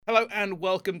Hello and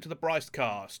welcome to the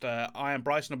Bricecast. I am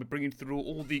Brice and I'll be bringing through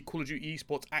all the Call of Duty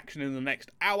esports action in the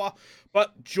next hour.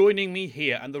 But joining me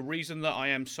here, and the reason that I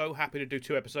am so happy to do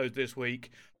 2 episodes this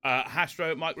week,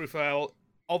 Hastro, Mike Rufail.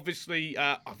 Obviously,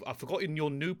 I've forgotten your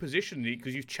new position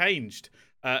because you've changed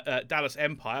Dallas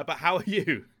Empire. But how are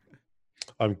you?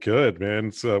 I'm good,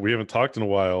 man. So we haven't talked in a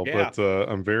while, Yeah, but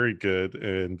I'm very good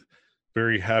and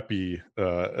very happy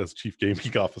as chief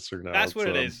gaming officer now. that's what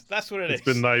it is. That's what it It's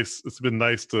been is. nice. It's been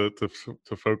nice to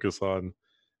focus on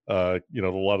a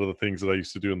lot of the things that I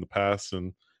used to do in the past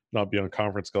and not be on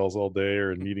conference calls all day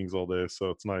or in meetings all day. So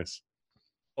it's nice.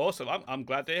 Awesome. I'm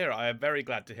glad to hear it. I am very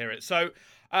glad to hear it. So,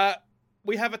 uh,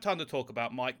 we have a ton to talk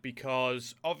about, Mike,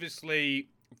 because obviously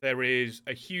there is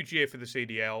a huge year for the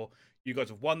CDL. You guys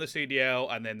have won the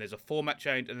CDL, and then there's a format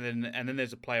change, and then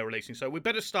there's a player releasing. So we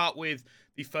better start with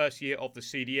the first year of the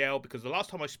CDL because the last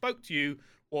time I spoke to you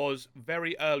was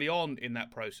very early on in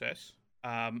that process.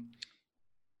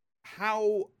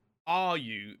 How are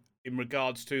you in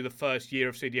regards to the first year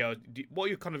of CDL? What are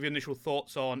your kind of initial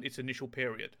thoughts on its initial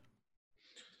period?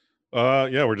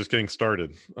 Yeah, we're just getting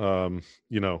started.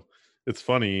 It's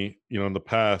funny, in the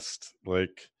past,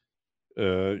 like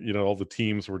all the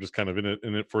teams were just kind of in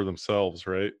it for themselves,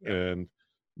 right? Yep. And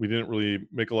we didn't really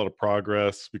make a lot of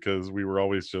progress because we were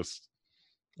always just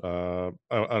I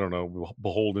don't know,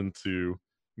 beholden to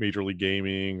Major League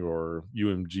Gaming or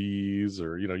UMGs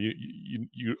or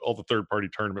you all the third party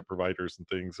tournament providers and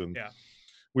things, and Yeah.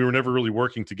 we were never really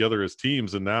working together as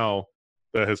teams. And now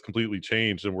that has completely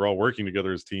changed, and we're all working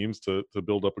together as teams to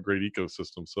build up a great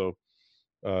ecosystem. So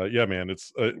yeah, man,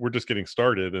 it's we're just getting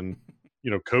started, and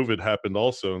COVID happened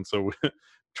also, and so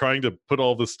trying to put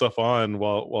all this stuff on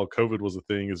while COVID was a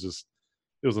thing is just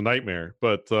it was a nightmare.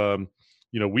 But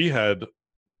we had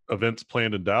events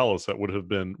planned in Dallas that would have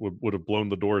blown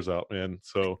the doors out, man.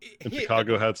 So and Hit at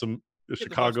the Hit the bus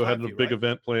Chicago had time a for you, big right?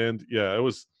 event planned. Yeah, it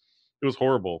was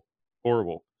horrible,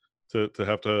 horrible to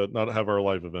have to not have our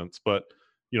live events, but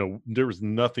there was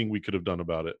nothing we could have done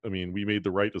about it. I mean, we made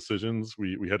the right decisions.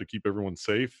 We had to keep everyone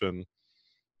safe, and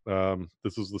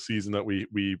this was the season that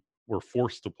we were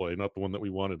forced to play, not the one that we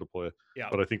wanted to play. Yeah.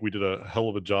 But I think we did a hell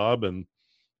of a job, and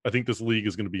I think this league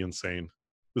is going to be insane.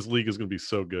 This league is going to be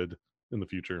so good in the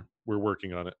future. We're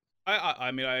working on it.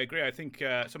 I mean, I agree. I think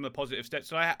some of the positive steps.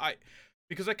 So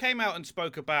because I came out and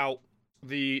spoke about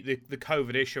the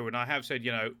COVID issue, and I have said,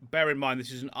 bear in mind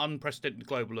this is an unprecedented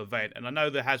global event, and I know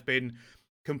there has been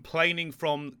complaining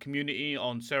from the community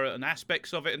on certain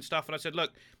aspects of it and stuff. And I said,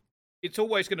 look, it's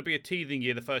always going to be a teething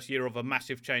year, the first year of a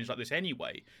massive change like this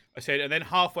anyway. I said, and then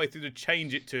halfway through to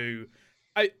change it to,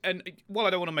 and while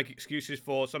I don't want to make excuses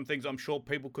for some things I'm sure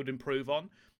people could improve on,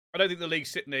 I don't think the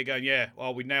league's sitting there going, yeah,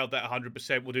 well, we nailed that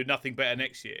 100%. We'll do nothing better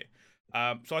next year.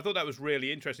 So I thought that was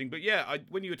really interesting. But yeah,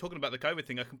 when you were talking about the COVID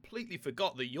thing, I completely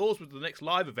forgot that yours was the next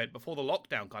live event before the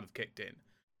lockdown kind of kicked in.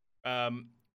 Um,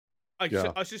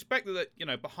 Yeah. I suspect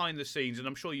that, behind the scenes, and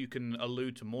I'm sure you can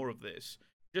allude to more of this,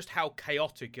 just how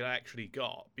chaotic it actually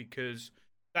got, because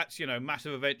that's,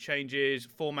 massive event changes,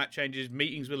 format changes,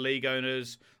 meetings with league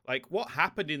owners. Like, what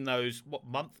happened in those,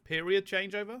 month period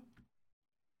changeover?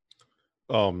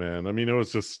 Oh man, I mean, it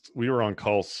was just we were on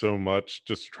call so much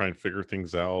just to try and figure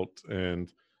things out,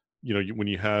 and when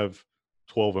you have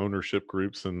 12 ownership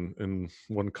groups in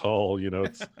one call,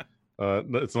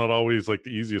 it's not always like the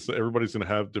easiest. Everybody's going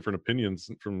to have different opinions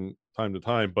from time to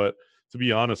time, but to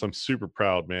be honest, I'm super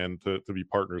proud, man, to be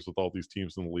partners with all these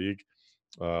teams in the league.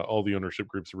 All the ownership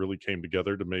groups really came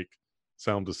together to make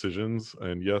sound decisions,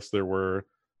 and yes, there were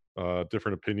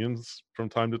different opinions from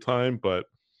time to time, but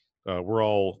we're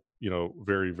all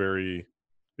very very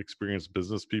experienced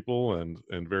business people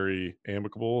and very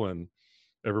amicable, and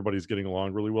everybody's getting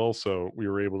along really well, so we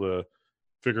were able to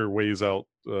figure ways out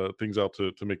things out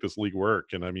to make this league work.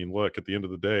 And I mean, look, at the end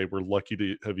of the day, we're lucky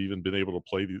to have even been able to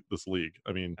play this league.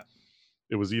 I mean,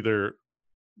 it was either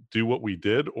do what we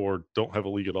did or don't have a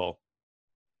league at all.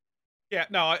 Yeah,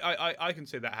 no, I can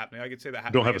see that happening. I can see that Don't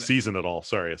happening, have a and season at all,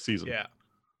 sorry, a season. yeah,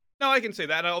 no, I can see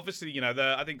that. And obviously,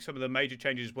 I think some of the major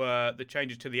changes were the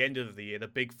changes to the end of the year, the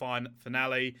big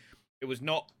finale. It was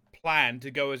not planned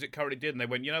to go as it currently did, and they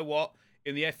went, you know what?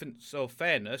 In the essence of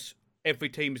fairness, every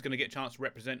team is going to get a chance to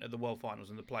represent at the World Finals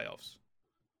and the playoffs.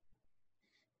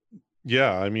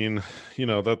 Yeah, I mean,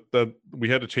 that we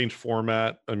had to change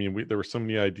format. I mean, there were so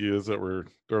many ideas that were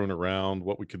thrown around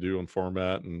what we could do in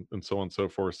format and so on and so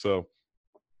forth. So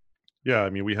yeah,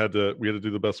 I mean, we had to do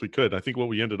the best we could. I think what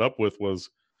we ended up with was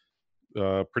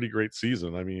a pretty great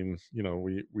season. I mean,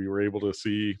 we were able to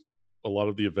see a lot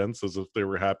of the events as if they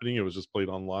were happening. It was just played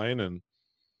online,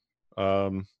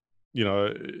 and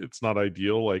it's not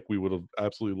ideal. Like, we would have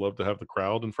absolutely loved to have the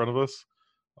crowd in front of us.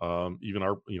 Even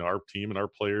our team and our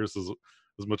players,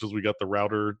 as much as we got the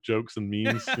router jokes and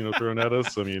memes, thrown at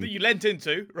us. I That mean, you lent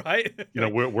into, right?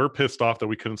 we're pissed off that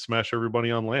we couldn't smash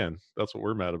everybody on land. That's what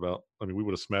we're mad about. I mean, we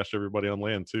would have smashed everybody on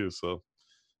land too. So,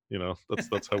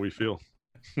 that's how we feel.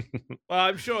 Well,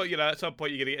 I'm sure at some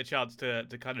point you're gonna get a chance to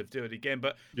kind of do it again.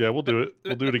 But Yeah, we'll do it.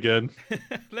 We'll do it again.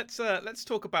 let's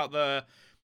talk about the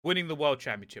winning the world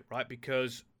championship, right?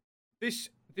 Because this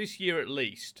year at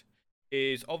least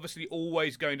is obviously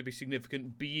always going to be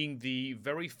significant, being the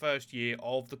very first year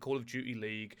of the Call of Duty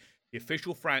League, the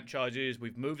official franchises.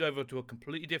 We've moved over to a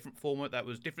completely different format that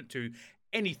was different to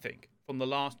anything from the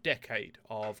last decade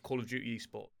of Call of Duty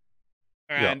esports.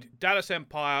 And Dallas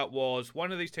Empire was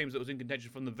one of these teams that was in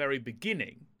contention from the very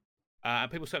beginning. And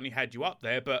people certainly had you up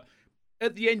there. But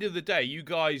at the end of the day, you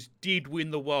guys did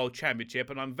win the World Championship.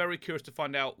 And I'm very curious to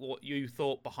find out what you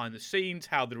thought behind the scenes,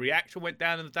 how the reaction went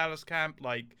down in the Dallas camp.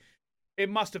 Like, it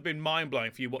must have been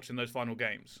mind-blowing for you watching those final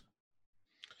games.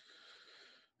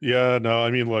 Yeah, no,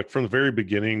 I mean, look, from the very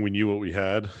beginning, we knew what we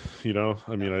had.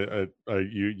 I mean,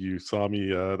 you saw me.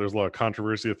 There's a lot of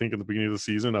controversy, I think, in the beginning of the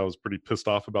season. I was pretty pissed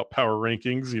off about power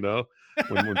rankings.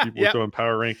 When people were throwing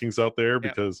power rankings out there,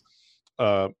 because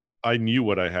I knew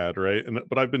what I had, right?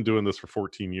 But I've been doing this for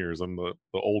 14 years. I'm the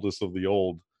oldest of the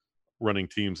old running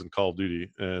teams in Call of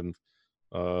Duty, and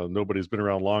nobody's been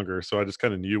around longer. So I just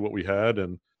kind of knew what we had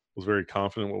and was very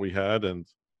confident what we had, and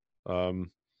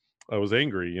I was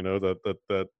angry,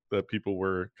 that people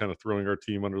were kind of throwing our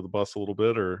team under the bus a little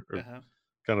bit, or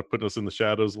kind of putting us in the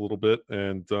shadows a little bit.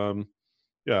 And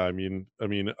I mean,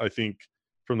 I think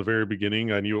from the very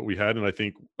beginning, I knew what we had, and I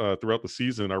think throughout the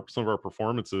season, some of our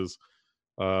performances,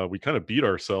 we kind of beat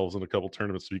ourselves in a couple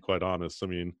tournaments, to be quite honest. I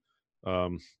mean,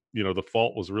 the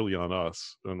fault was really on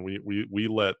us, and we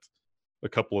let a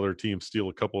couple other teams steal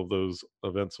a couple of those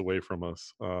events away from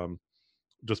us.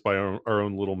 Just by our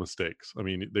own little mistakes. I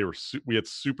mean, we had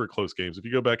super close games. If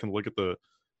you go back and look at the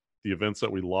events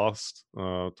that we lost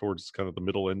towards kind of the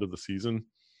middle end of the season,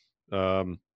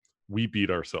 we beat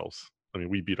ourselves. I mean,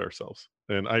 we beat ourselves,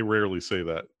 and I rarely say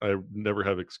that. I never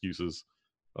have excuses.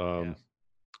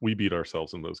 We beat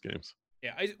ourselves in those games.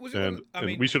 Yeah,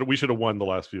 and we should have won the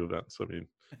last few events. I mean,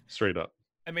 straight up.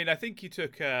 I mean, I think you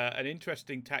took an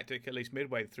interesting tactic at least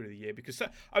midway through the year, because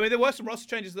there were some roster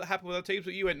changes that happened with our teams,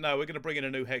 but you went, no, we're going to bring in a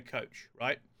new head coach,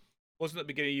 right? Wasn't at the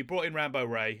beginning. You brought in Rambo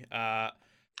Ray.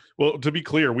 Well, to be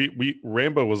clear,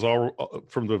 Rambo was all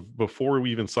before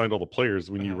we even signed all the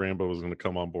players. We knew Rambo was going to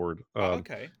come on board.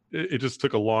 Okay. It just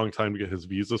took a long time to get his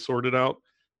visa sorted out,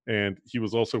 and he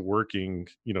was also working,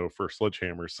 for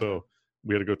Sledgehammer, so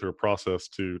we had to go through a process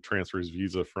to transfer his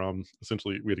visa from.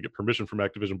 Essentially, we had to get permission from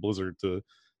Activision Blizzard to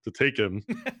take him,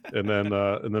 and then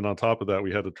on top of that,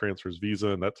 we had to transfer his visa,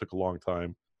 and that took a long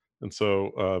time. And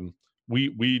so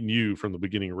we knew from the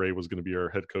beginning Ray was going to be our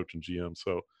head coach and GM.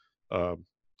 So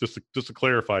just to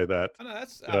clarify that,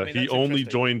 he only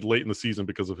joined late in the season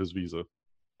because of his visa.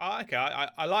 Okay,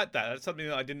 I like that. That's something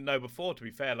that I didn't know before, to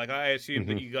be fair. Like, I assumed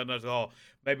that you guys,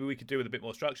 maybe we could do with a bit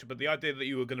more structure. But the idea that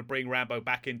you were going to bring Rambo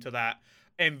back into that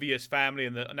envious family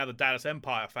and now the Dallas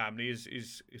Empire family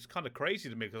is kind of crazy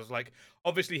to me, because, like,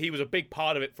 obviously he was a big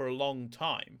part of it for a long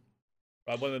time.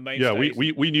 Right, one of the main. Yeah,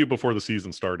 we knew before the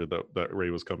season started that Ray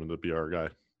was coming to be our guy.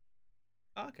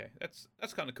 Okay,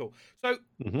 that's kind of cool. So,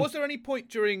 was there any point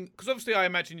during? Because obviously, I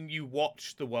imagine you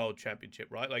watched the World Championship,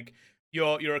 right? Like,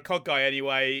 you're a COD guy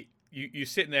anyway. You're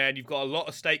sitting there and you've got a lot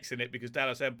of stakes in it because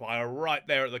Dallas Empire are right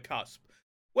there at the cusp.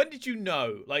 When did you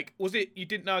know? Like, was it you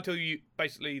didn't know until you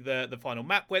basically the final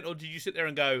map went, or did you sit there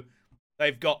and go,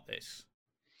 they've got this?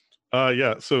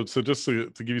 Yeah. So just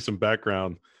to give you some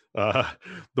background, I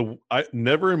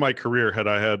never in my career had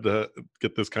I had to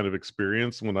get this kind of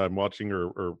experience when I'm watching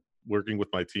or working with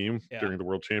my team during the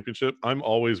World Championship. I'm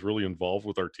always really involved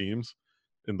with our teams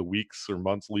in the weeks or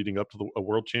months leading up to a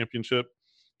World Championship.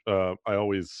 I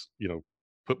always,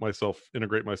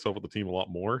 integrate myself with the team a lot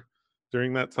more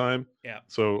during that time. Yeah.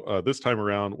 So this time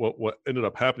around, what ended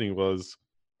up happening was,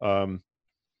 the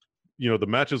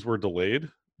matches were delayed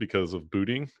because of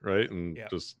booting, right? And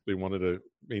just they wanted to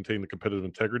maintain the competitive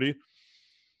integrity.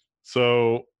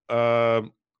 So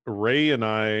Ray and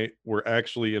I were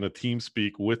actually in a team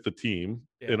speak with the team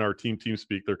in our team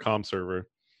speak, their comm server,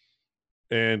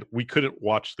 and we couldn't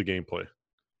watch the gameplay.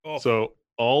 So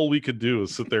all we could do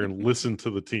is sit there and listen to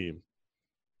the team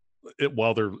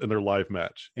while they're in their live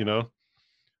match.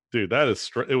 Dude, that is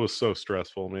it was so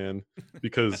stressful, man,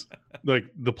 because like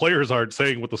the players aren't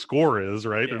saying what the score is,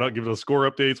 right? They're not giving us score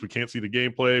updates. We can't see the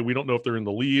gameplay. We don't know if they're in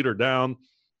the lead or down.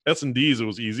 S&Ds, it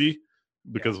was easy.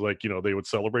 because like, they would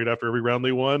celebrate after every round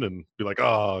they won and be like,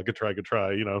 oh, good try,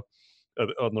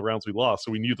 on the rounds we lost.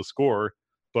 So we knew the score,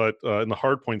 but in the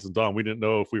hard points and dawn, we didn't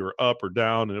know if we were up or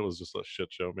down, and it was just a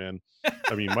shit show, man.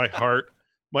 I mean, my heart,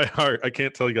 I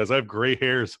can't tell you guys, I have gray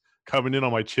hairs coming in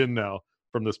on my chin now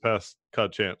from this past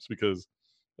COD champs because,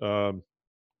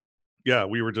 yeah,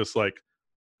 we were just like,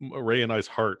 Ray and I's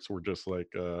hearts were just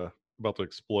like about to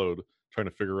explode, trying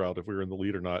to figure out if we were in the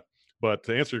lead or not. But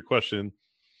to answer your question,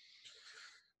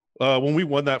 when we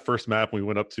won that first map, we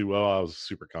went up to, I was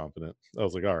super confident. I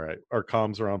was like, all right, our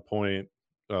comms are on point.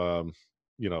 Um,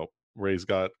 Ray's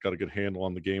got a good handle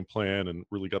on the game plan and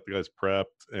really got the guys prepped.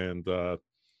 And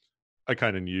I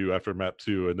kind of knew after map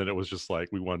 2, and then it was just like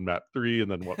we won map 3,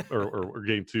 and then or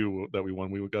game 2 that we won,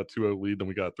 we got 2-0 lead, then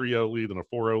we got a 3-0 lead, and a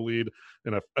 4-0 lead,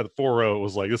 and at 4-0 it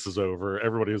was like, this is over.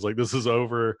 Everybody was like, this is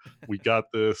over. We got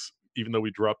this. Even though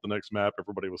we dropped the next map,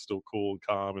 everybody was still cool and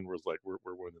calm, and was like, we're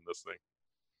winning this thing.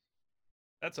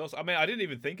 That's awesome. I mean, I didn't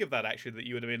even think of that, actually, that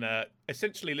you would have been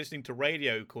essentially listening to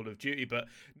radio Call of Duty, but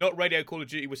not radio Call of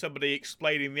Duty with somebody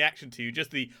explaining the action to you,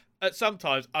 just the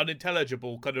sometimes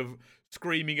unintelligible kind of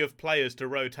screaming of players to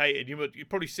rotate. And you're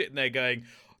probably sitting there going,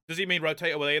 does he mean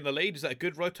rotate? Or were they in the lead? Is that a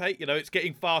good rotate? It's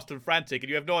getting fast and frantic, and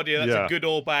you have no idea that's a good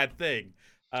or bad thing.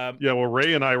 Yeah, well,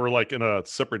 Ray and I were like in a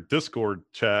separate Discord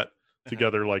chat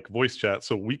together, like voice chat,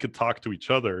 so we could talk to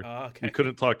each other. Okay. We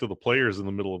couldn't talk to the players in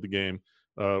the middle of the game.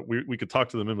 We could talk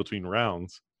to them in between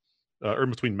rounds or in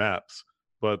between maps,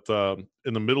 but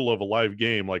in the middle of a live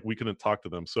game, like, we couldn't talk to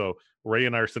them. So Ray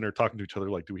and I are sitting there talking to each other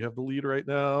like, do we have the lead right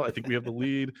now? I think we have the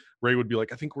lead. Ray would be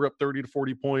like, I think we're up 30 to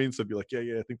 40 points. I'd be like,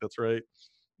 yeah, I think that's right.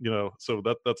 So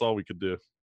that's all we could do.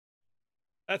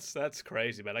 That's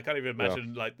crazy, man. I can't even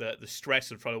imagine like the stress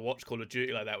of trying to watch Call of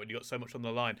Duty like that when you got so much on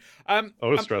the line. It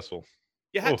was stressful.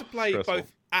 You had to play both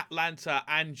Atlanta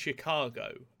and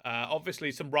Chicago.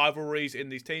 Obviously, some rivalries in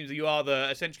these teams. You are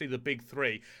essentially the big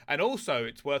three. And also,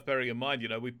 it's worth bearing in mind,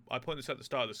 I pointed this out at the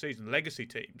start of the season, legacy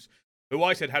teams, who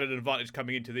I said had an advantage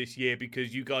coming into this year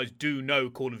because you guys do know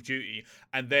Call of Duty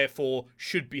and therefore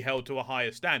should be held to a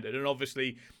higher standard. And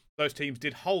obviously, those teams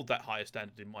did hold that higher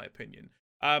standard, in my opinion.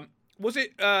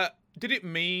 Did it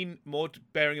mean more,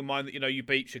 bearing in mind that, you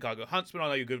beat Chicago Huntsman? I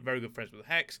know you're very good friends with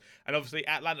Hex, and obviously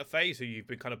Atlanta FaZe, who you've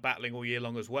been kind of battling all year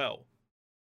long as well.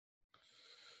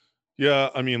 Yeah,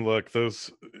 I mean, look,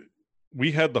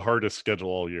 we had the hardest schedule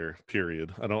all year,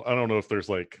 period. I don't know if there's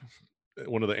like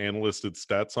one of the analysts did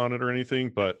stats on it or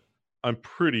anything, but I'm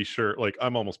pretty sure, like,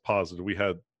 I'm almost positive we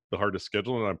had the hardest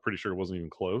schedule, and I'm pretty sure it wasn't even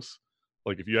close.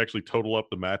 Like, if you actually total up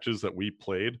the matches that we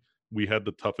played, we had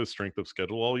the toughest strength of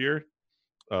schedule all year.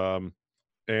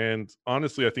 And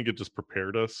honestly, I think it just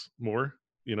prepared us more,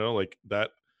 like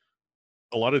that.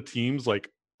 A lot of teams, like,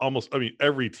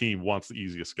 every team wants the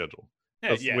easiest schedule.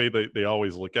 That's the way they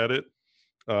always look at it.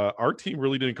 Our team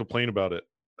really didn't complain about it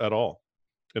at all.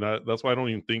 And that's why I don't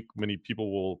even think many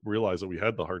people will realize that we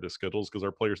had the hardest schedules, because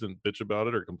our players didn't bitch about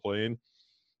it or complain.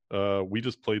 We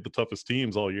just played the toughest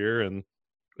teams all year, and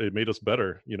it made us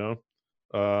better,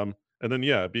 and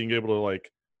then, being able to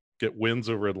like get wins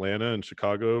over Atlanta and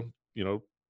Chicago,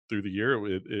 through the year,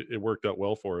 it worked out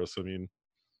well for us. I mean,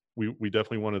 we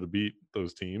definitely wanted to beat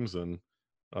those teams, and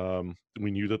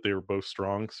we knew that they were both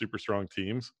super strong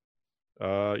teams.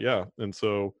 And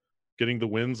so getting the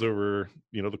wins over,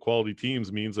 the quality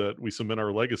teams means that we cement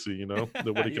our legacy.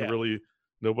 Nobody can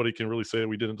really say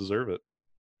we didn't deserve it.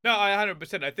 No, I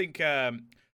 100%. I think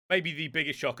maybe the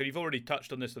biggest shock, and you've already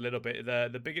touched on this a little bit,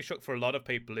 the biggest shock for a lot of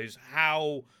people is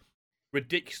how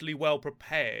ridiculously well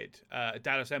prepared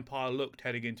Dallas Empire looked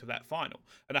heading into that final.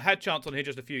 And I had Chance on here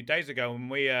just a few days ago, and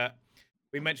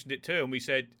we mentioned it too, and we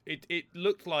said it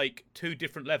looked like two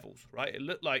different levels, right? It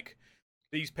looked like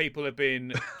these people have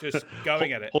been just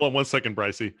going at it. Hold on 1 second,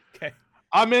 Bricey. Okay.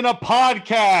 I'm in a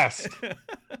podcast.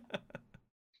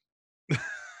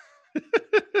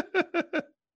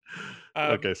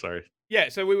 Okay, sorry. Yeah,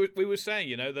 so we were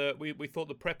saying, that we thought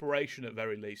the preparation, at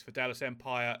very least, for Dallas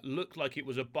Empire looked like it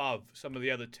was above some of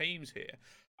the other teams here.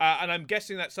 And I'm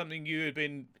guessing that's something you had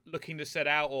been looking to set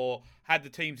out, or had the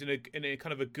teams in a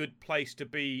kind of a good place to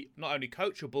be not only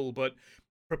coachable, but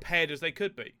prepared as they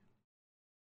could be.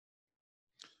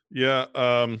 Yeah.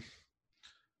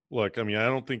 Look, I mean, I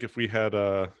don't think if we had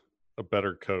a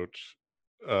better coach,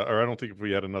 or I don't think if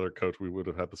we had another coach, we would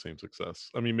have had the same success.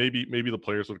 I mean, maybe the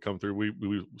players would come through.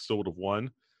 We still would have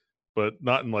won, but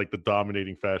not in like the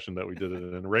dominating fashion that we did it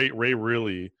in. Ray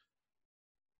really,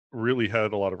 really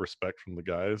had a lot of respect from the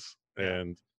guys,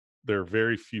 and there are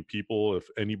very few people, if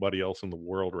anybody else in the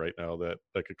world right now, that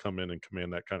could come in and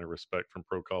command that kind of respect from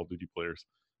pro Call of Duty players.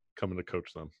 coming to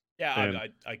coach them. Yeah, And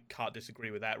I can't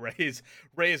disagree with that. Ray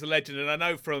is a legend, and I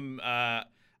know from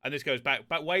and this goes back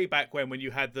way back when you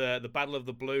had the Battle of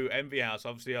the Blue Envy House.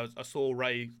 Obviously, I saw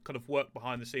Ray kind of work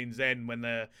behind the scenes then when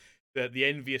the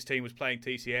Envious team was playing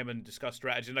TCM and discussed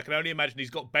strategy. And I can only imagine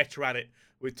he's got better at it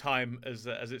with time as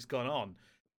it's gone on.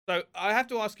 So I have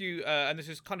to ask you, and this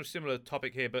is kind of similar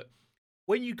topic here, but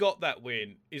when you got that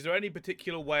win, is there any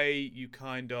particular way you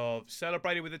kind of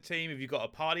celebrated with the team? Have you got a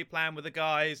party plan with the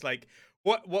guys? Like,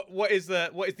 what is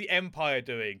the Empire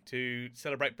doing to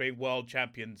celebrate being world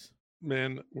champions?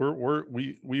 man,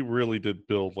 we really did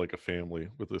build like a family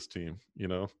with this team, you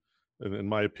know. And in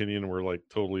my opinion, we're like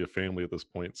totally a family at this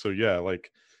point. So yeah,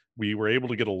 like we were able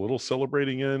to get a little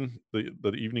celebrating in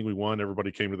the evening we won.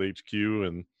 Everybody came to the HQ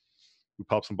and we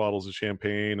popped some bottles of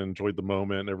champagne, enjoyed the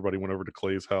moment. Everybody went over to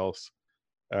Clay's house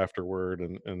afterward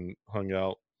and hung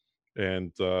out.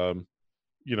 And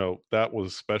you know, that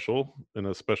was special and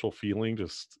a special feeling.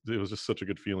 Just it was just such a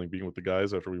good feeling being with the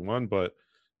guys after we won. But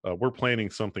we're planning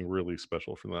something really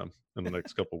special for them in the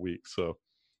next couple weeks. So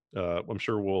I'm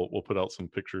sure we'll put out some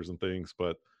pictures and things.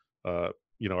 But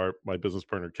you know, my business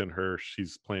partner Ken Hirsch,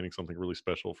 he's planning something really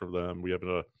special for them. We have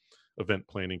a event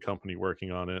planning company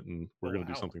working on it, and we're Oh going to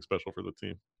do wow! something special for the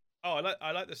team. Oh,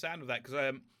 I like the sound of that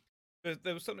because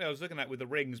there was something I was looking at with the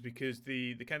rings because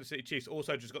the Kansas City Chiefs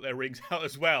also just got their rings out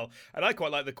as well, and I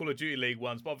quite like the Call of Duty League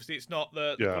ones, but obviously it's not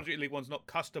the Call Yeah, of Duty League one's not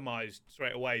customized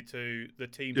straight away to the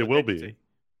team's it will be. identity.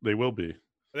 They will be. Are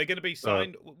they going to be Uh,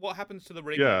 signed? What happens to the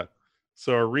ring yeah. then?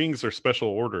 So our rings are special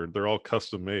ordered. They're all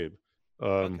custom made.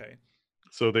 Um, Okay.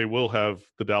 so they will have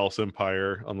the Dallas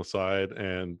Empire on the side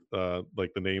and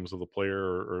like the names of the player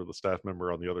or the staff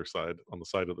member on the other side, on the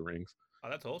side of the rings. Oh,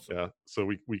 that's awesome. Yeah. So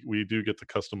we do get to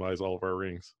customize all of our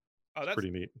rings. Oh, It's pretty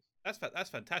neat. that's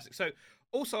fantastic. So,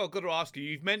 also, I've got to ask you.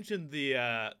 You've mentioned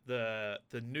the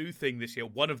new thing this year.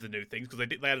 One of the new things because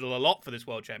they added a lot for this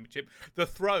World Championship. The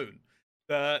throne,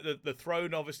 the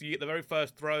throne. Obviously, you get the very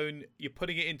first throne. You're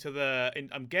putting it into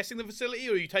I'm guessing the facility,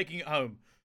 or are you taking it home?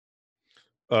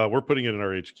 We're putting it in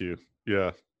our HQ.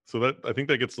 Yeah. So that I think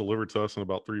that gets delivered to us in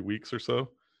about 3 weeks or so.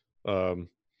 Um,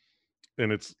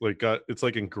 and it's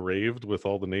like engraved with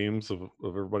all the names of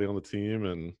everybody on the team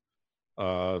and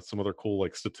some other cool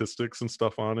like statistics and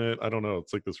stuff on it. I don't know.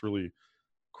 It's like this really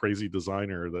crazy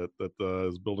designer that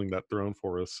is building that throne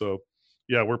for us. So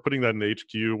yeah, we're putting that in the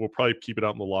HQ. We'll probably keep it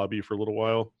out in the lobby for a little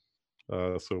while.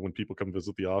 So when people come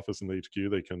visit the office in the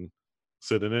HQ, they can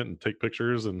sit in it and take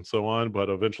pictures and so on. But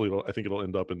eventually, I think it'll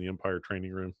end up in the Empire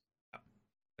training room.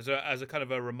 As a kind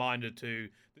of a reminder to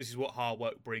this is what hard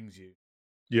work brings you.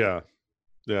 Yeah,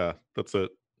 yeah, that's it.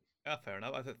 Yeah, fair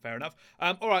enough. I think fair enough.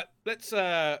 All right, let's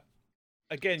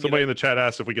again. Somebody in the chat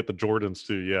asked if we get the Jordans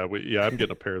too. Yeah, I'm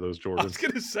getting a pair of those I was Jordans.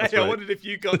 going to say, That's I right. wondered if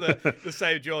you got the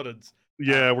same Jordans.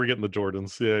 Yeah, we're getting the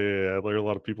Jordans. Yeah. There are a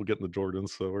lot of people getting the Jordans,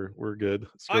 so we're good.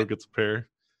 Stro gets a pair.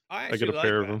 I I get actually a like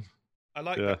pair of that. them. I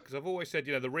like Yeah, that because I've always said,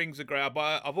 the rings are great,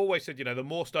 but I've always said, the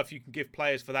more stuff you can give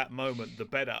players for that moment, the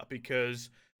better, because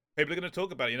people are going to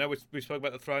talk about it. We spoke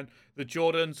about the throne, the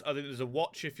Jordans. I think there's a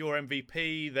watch if you're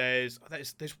MVP. There's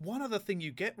one other thing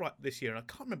you get right this year, and I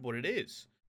can't remember what it is.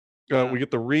 we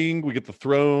get the ring, we get the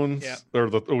thrones, Yeah,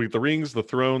 we get the rings, the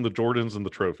throne, the Jordans, and the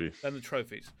trophy. and the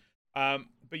trophies.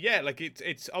 But yeah, like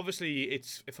it's obviously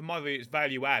it's for my view it's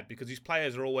value add because these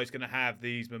players are always going to have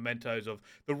these mementos of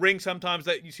the ring. Sometimes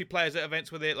that you see players at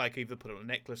events with it, like either put it on a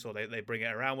necklace or they bring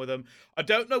it around with them. I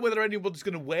don't know whether anyone's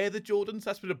going to wear the Jordans.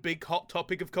 That's been a big hot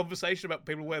topic of conversation about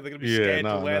people whether they're going to be Yeah, scared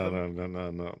to wear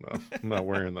them. no. I'm not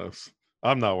wearing those.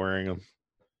 I'm not wearing them.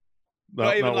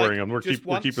 Not even Not like wearing them. just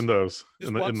We're keeping once, those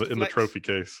just once to in the flex. trophy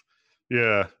case.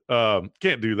 Yeah.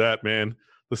 Can't do that, man.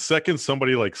 The second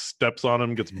somebody like steps on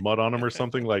them, gets mud on them or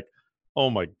something, like, oh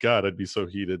my god, I'd be so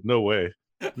heated. No way.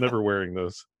 Never wearing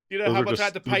those. You know Those how are much I just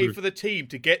had to pay for the team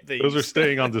to get those are these.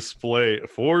 staying on display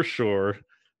for sure.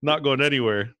 Not going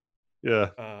anywhere.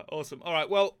 Yeah. Awesome. All right.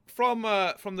 Well, from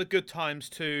the good times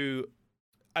to,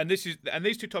 and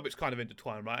these two topics kind of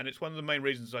intertwine, right? And it's one of the main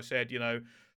reasons I said,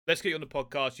 let's get you on the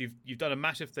podcast. You've done a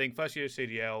massive thing, first year of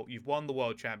CDL. You've won the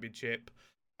World Championship,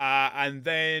 and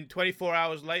then 24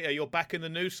 hours later, you're back in the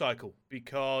news cycle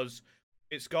because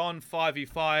it's gone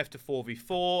 5v5 to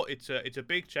 4v4. It's a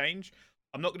big change.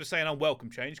 I'm not going to say an unwelcome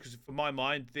change because, for my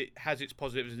mind, it has its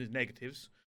positives and its negatives.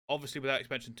 Obviously, without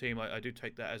expansion team, I do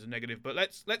take that as a negative. But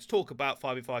let's talk about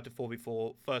 5v5 to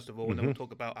 4v4 first of all, and then we'll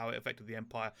talk about how it affected the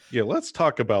Empire. Yeah, let's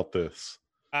talk about this.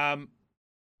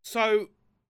 So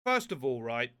first of all,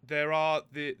 right, there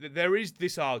is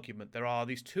this argument. There are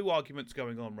these two arguments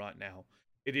going on right now.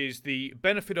 It is the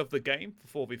benefit of the game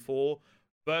for 4v4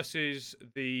 versus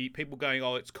the people going,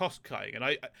 oh, it's cost cutting. And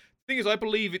thing is, I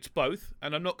believe it's both,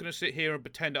 and I'm not going to sit here and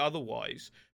pretend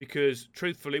otherwise, because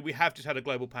truthfully, we have just had a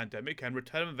global pandemic, and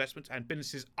return on investments and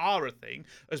businesses are a thing,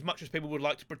 as much as people would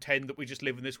like to pretend that we just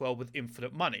live in this world with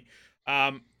infinite money.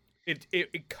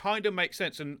 It kind of makes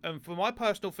sense, and for my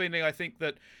personal feeling, I think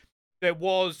that there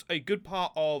was a good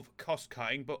part of cost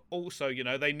cutting, but also,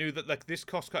 they knew that this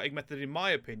cost cutting method, in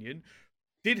my opinion,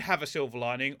 did have a silver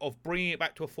lining of bringing it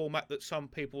back to a format that some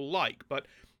people like. But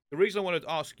the reason I wanted to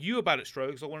ask you about it,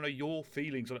 Stroke, is I want to know your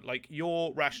feelings on it, like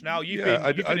your rationale. You've been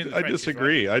in the trenches,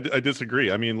 disagree. right? I disagree.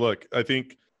 I mean, look, I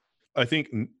think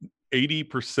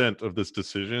 80% of this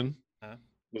decision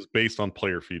was based on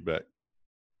player feedback.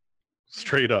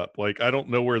 Straight up. Like, I don't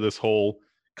know where this whole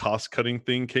cost cutting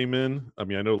thing came in. I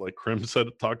mean, I know like Krim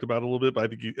talked about it a little bit, but I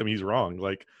think he's wrong.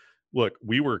 Like, look,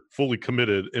 we were fully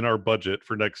committed in our budget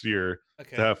for next year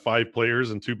to have 5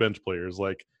 players and 2 bench players.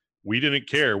 Like, we didn't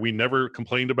care. We never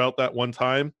complained about that one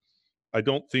time. I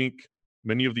don't think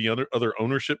many of the other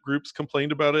ownership groups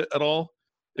complained about it at all.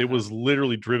 It was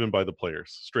literally driven by the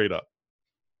players, straight up.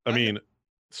 I mean,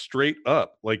 straight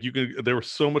up. Like, there was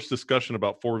so much discussion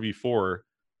about 4v4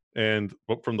 and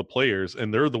from the players,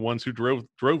 and they're the ones who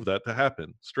drove that to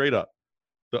happen. Straight up,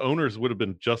 the owners would have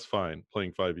been just fine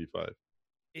playing 5v5.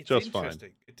 It's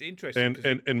interesting. It's interesting,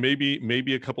 and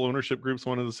maybe a couple ownership groups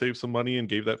wanted to save some money and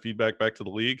gave that feedback back to the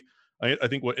league. I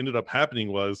think what ended up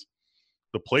happening was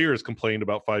the players complained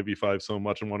about 5v5 so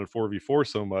much and wanted 4v4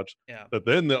 so much that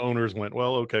then the owners went,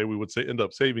 well, okay, we would end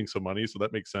up saving some money, so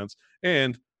that makes sense.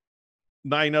 And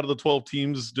 9 out of the 12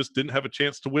 teams just didn't have a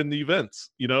chance to win the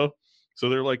events, So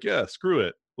they're like, yeah, screw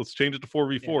it. Let's change it to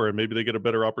 4v4, and maybe they get a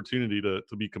better opportunity to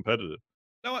be competitive.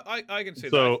 No, I can see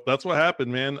that. So that's what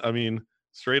happened, man. I mean,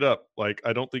 straight up, like,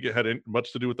 I don't think it had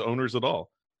much to do with the owners at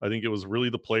all. I think it was really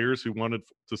the players who wanted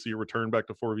to see a return back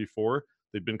to 4v4.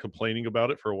 They'd been complaining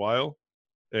about it for a while,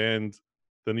 and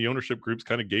then the ownership groups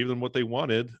kind of gave them what they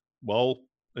wanted while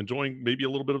enjoying maybe a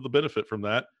little bit of the benefit from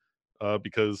that,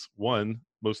 because one,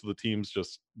 most of the teams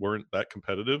just weren't that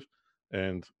competitive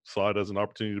and saw it as an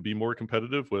opportunity to be more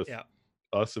competitive with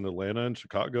us in Atlanta and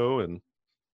Chicago and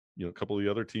a couple of the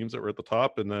other teams that were at the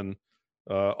top, and then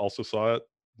also saw it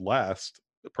last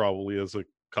probably as a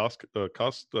cost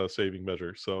saving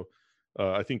measure. So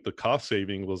I think the cost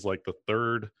saving was like the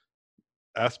third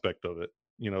aspect of it.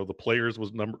 The players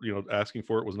was asking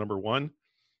for it was number one.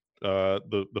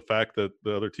 The fact that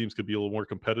the other teams could be a little more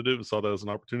competitive and saw that as an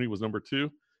opportunity was number two,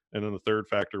 and then the third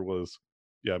factor was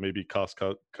maybe cost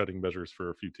cutting measures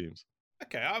for a few teams.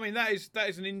 Okay, I mean that is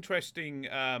an interesting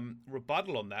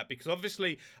rebuttal on that, because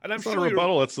obviously, and I'm it's sure not a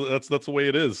rebuttal. That's the way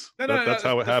it is. That's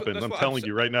how it happened. I'm telling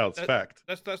you right now, it's fact.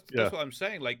 That's what I'm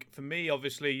saying. Like, for me,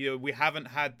 obviously, we haven't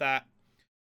had that.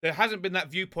 There hasn't been that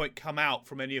viewpoint come out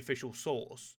from any official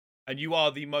source, and you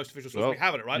are the most official source we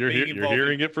have it, right? You're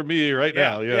hearing it from me right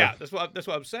now. Yeah, that's what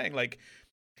I'm saying. Like,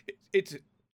 it's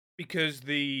because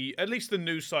at least the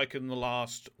news cycle in the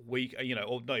last week, or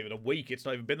not even a week, it's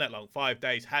not even been that long, 5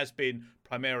 days, has been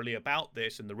primarily about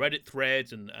this, and the Reddit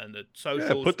threads and the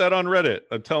socials. Yeah, put that on Reddit.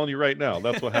 I'm telling you right now,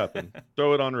 that's what happened.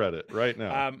 Throw it on Reddit right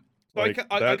now. I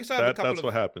guess I have a couple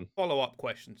of happened. Follow-up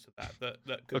questions to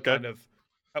that could kind of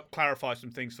help clarify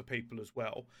some things for people as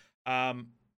well.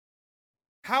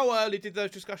 How early did those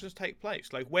discussions take place?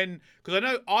 Like, when? Because I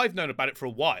know I've known about it for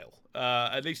a while,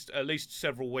 at least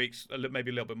several weeks, maybe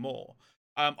a little bit more.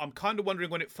 I'm kind of wondering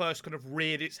when it first kind of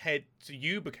reared its head to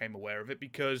you became aware of it,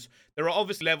 because there are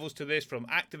obviously levels to this, from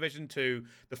Activision to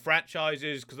the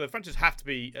franchises, because the franchises have to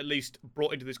be at least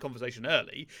brought into this conversation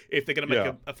early if they're going to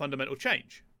make a fundamental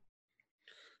change.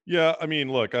 Yeah, I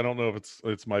mean, look, I don't know if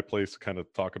it's my place to kind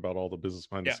of talk about all the business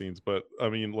behind the scenes, but I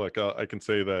mean, look, I can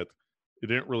say that it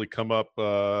didn't really come up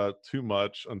too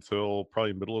much until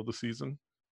probably middle of the season,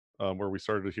 where we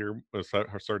started to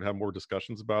have more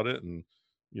discussions about it, and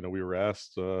we were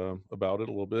asked about it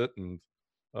a little bit, and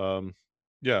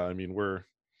I mean,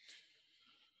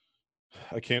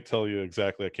 I can't tell you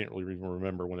exactly. I can't really even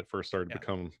remember when it first started to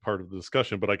become part of the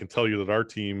discussion, but I can tell you that our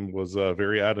team was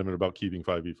very adamant about keeping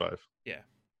 5v5. Yeah.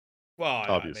 Well,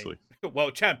 obviously,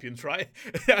 world champions, right?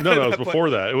 No, it was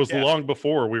before that. It was long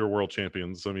before we were world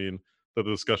champions. I mean, that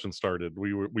the discussion started.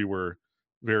 We were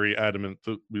very adamant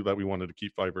that we wanted to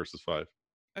keep 5 versus 5.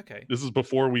 Okay. This is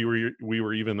before we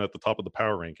were even at the top of the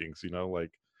power rankings.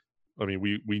 Like, I mean,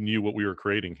 we knew what we were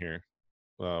creating here,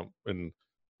 and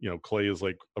Clay is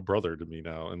like a brother to me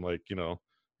now, and like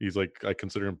he's like, I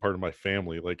consider him part of my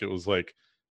family. Like, it was like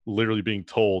literally being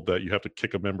told that you have to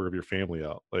kick a member of your family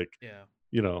out. Like,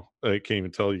 I can't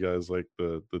even tell you guys like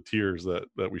the tears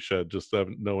that we shed just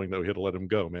knowing that we had to let him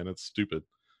go. Man, it's stupid.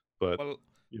 But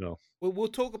you know. we'll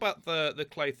talk about the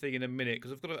clay thing in a minute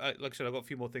because I've got like I said, I've got a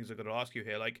few more things I've got to ask you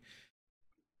here. Like,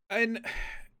 and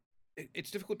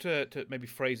it's difficult to maybe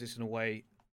phrase this in a way.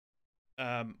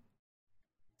 Um,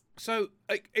 so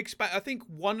I think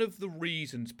one of the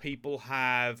reasons people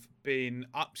have been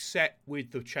upset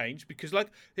with the change because, like,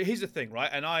 here's the thing, right?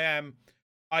 And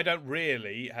I don't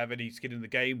really have any skin in the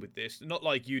game with this, not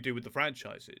like you do with the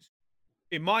franchises.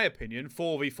 In my opinion,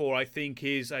 4v4 I think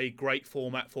is a great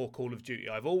format for Call of Duty.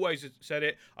 I've always said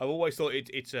it. I've always thought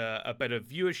it's a better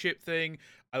viewership thing.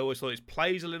 I always thought it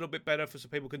plays a little bit better so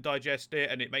people can digest it,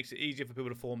 and it makes it easier for people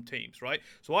to form teams, right?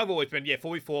 So I've always been,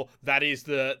 4v4, that is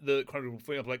the credible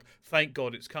thing of like, thank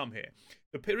God it's come here.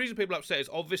 The reason people are upset is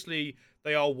obviously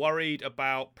they are worried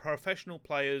about professional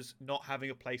players not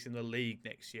having a place in the league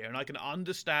next year, and I can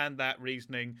understand that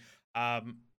reasoning.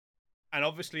 And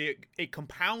obviously, it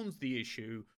compounds the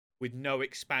issue with no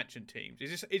expansion teams.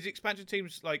 Is expansion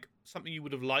teams like something you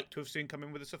would have liked to have seen come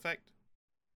in with this effect?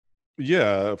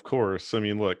 Yeah, of course. I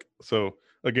mean, look, so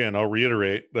again, I'll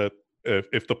reiterate that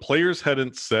if the players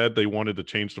hadn't said they wanted to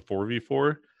change to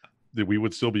 4v4, that we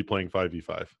would still be playing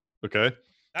 5v5. Okay.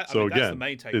 I So mean, that's the again,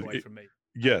 main takeaway from me.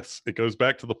 yes, it goes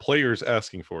back to the players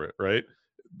asking for it, right?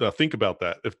 Think about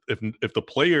that. If the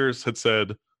players had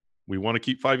said we want to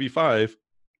keep 5v5,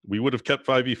 we would have kept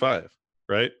 5v5,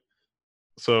 right?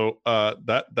 So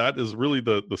that is really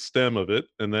the stem of it.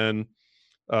 And then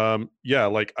yeah,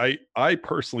 like I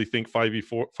personally think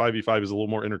 5v5 is a little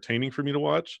more entertaining for me to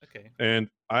watch. Okay. And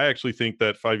I actually think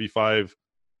that 5v5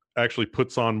 actually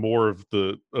puts on more of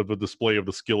a display of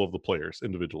the skill of the players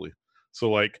individually. So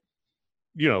like,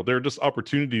 there are just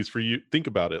opportunities for you. Think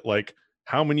about it. Like,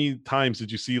 how many times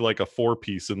did you see like a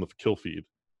 4-piece in the kill feed,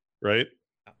 right?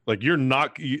 Like,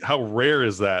 how rare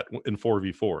is that in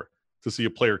 4v4 to see a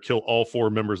player kill all 4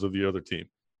 members of the other team?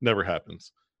 Never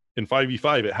happens. In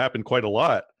 5v5, it happened quite a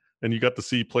lot, and you got to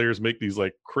see players make these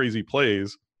like crazy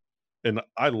plays. And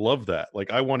I love that.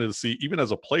 Like, I wanted to see, even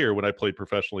as a player when I played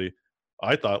professionally,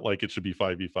 I thought like it should be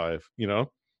 5v5,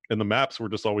 and the maps were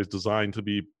just always designed to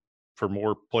be for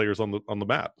more players on the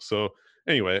map. So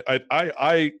anyway,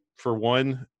 I for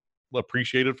one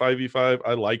appreciated 5v5.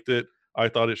 I liked it. I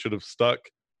thought it should have stuck.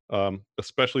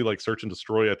 Especially like search and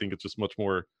destroy. I think it's just much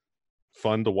more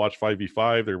fun to watch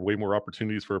 5v5. There are way more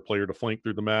opportunities for a player to flank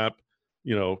through the map,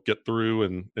 get through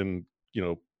and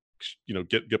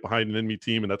get behind an enemy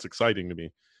team, and that's exciting to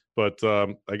me. But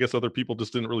I guess other people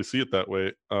just didn't really see it that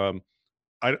way.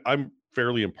 I'm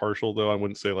fairly impartial, though. I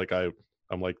wouldn't say like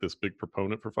I'm like this big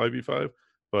proponent for 5v5,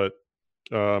 but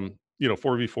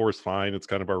 4v4 is fine. It's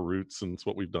kind of our roots, and it's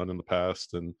what we've done in the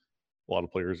past, and a lot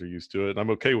of players are used to it, and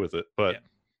I'm okay with it. But Yeah.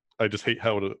 I just hate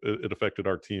how it affected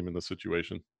our team in this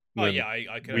situation. Oh When yeah,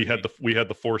 I can we only, had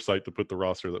the foresight to put the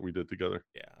roster that we did together.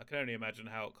 yeah, I can only imagine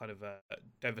how kind of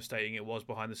devastating it was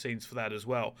behind the scenes for that as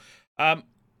well.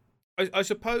 I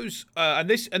suppose, and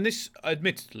this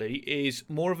admittedly is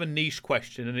more of a niche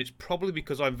question, and it's probably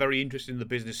because I'm very interested in the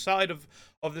business side of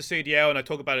the CDL, and I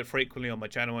talk about it frequently on my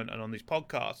channel and on these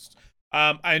podcasts.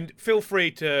 And feel free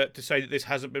to say that this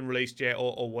hasn't been released yet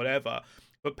or whatever.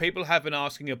 But people have been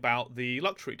asking about the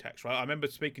luxury tax, right? I remember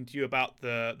speaking to you about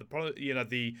the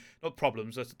not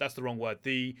problems. That's the wrong word.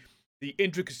 The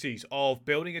intricacies of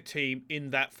building a team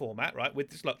in that format, right? With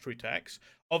this luxury tax.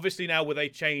 Obviously, now with a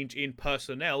change in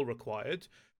personnel required,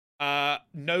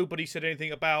 nobody said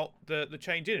anything about the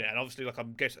change in it. And obviously, like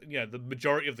I'm guessing, the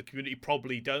majority of the community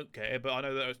probably don't care, but I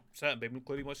know that certain people,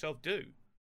 including myself, do.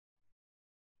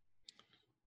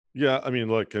 Yeah, I mean,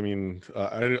 look,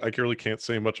 I really can't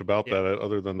say much about Yeah, that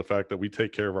other than the fact that we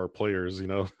take care of our players,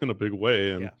 in a big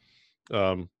way. And yeah,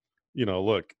 um,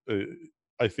 look,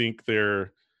 I think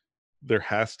there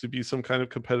has to be some kind of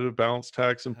competitive balance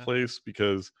tax in uh-huh. place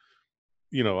because,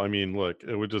 look,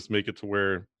 it would just make it to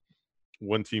where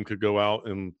one team could go out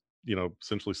and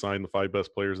essentially sign the 5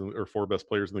 best players or 4 best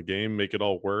players in the game, make it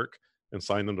all work, and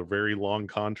sign them to very long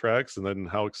contracts. And then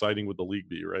how exciting would the league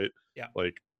be, right? Yeah,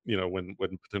 Like, when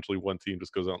potentially one team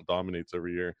just goes out and dominates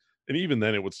every year, and even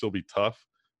then it would still be tough.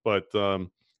 But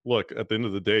look, at the end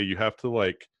of the day, you have to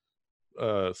like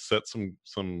set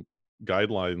some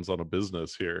guidelines on a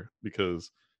business here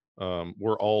because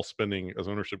we're all spending as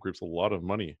ownership groups a lot of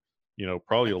money.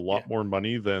 Probably a yeah, lot more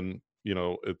money than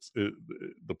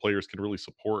the players can really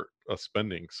support us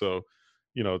spending. So,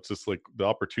 it's just like the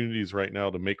opportunities right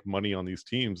now to make money on these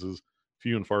teams is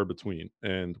few and far between,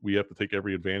 and we have to take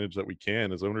every advantage that we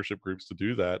can as ownership groups to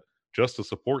do that, just to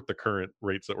support the current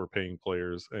rates that we're paying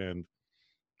players. And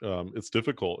it's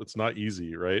difficult. It's not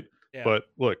easy, right? yeah. But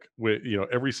look,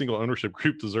 every single ownership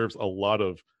group deserves a lot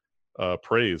of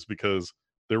praise because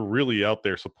they're really out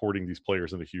there supporting these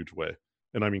players in a huge way.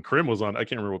 And I mean, Krim was on. I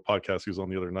can't remember what podcast he was on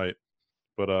the other night,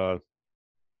 but it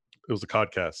was a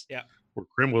podcast Yeah. where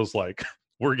Krim was like,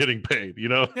 "We're getting paid,"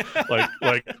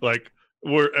 like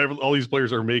all these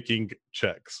players are making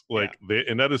checks, like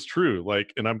and that is true.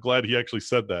 Like, and I'm glad he actually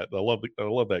said that. I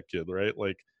love that kid, right?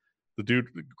 Like, the dude,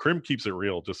 Krim keeps it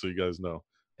real, just so you guys know.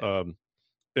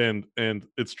 And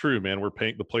it's true, man.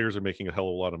 The players are making a hell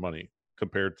of a lot of money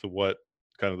compared to what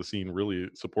kind of the scene really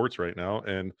supports right now.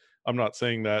 And I'm not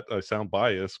saying that I sound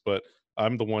biased, but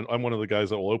I'm one of the guys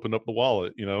that will open up the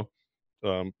wallet,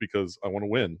 because I want to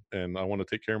win and I want to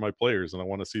take care of my players and I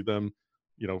want to see them,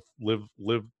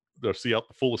 live or see out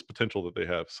the fullest potential that they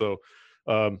have. So,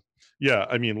 yeah,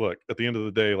 I mean, look, at the end of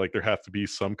the day, like, there have to be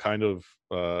some kind of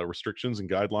restrictions and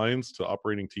guidelines to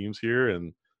operating teams here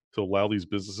and to allow these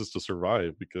businesses to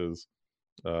survive, because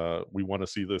we want to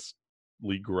see this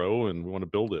league grow and we want to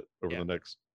build it over the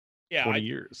next 20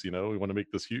 years. We want to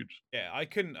make this huge. Yeah,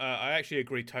 I actually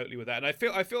agree totally with that, and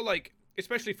I feel like,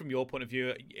 especially from your point of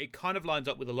view, it kind of lines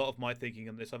up with a lot of my thinking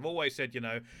on this. I've always said,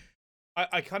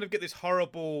 I kind of get this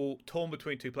horrible torn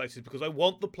between two places, because I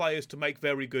want the players to make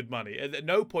very good money. At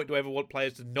no point do I ever want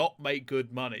players to not make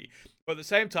good money. But at the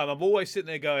same time, I'm always sitting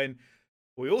there going,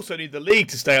 we also need the league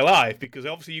to stay alive, because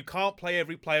obviously you can't play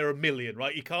every player $1 million,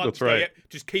 right? You can't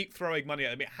just keep throwing money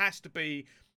at them. It has to be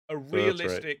a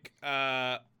realistic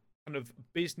kind of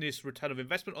business return of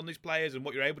investment on these players and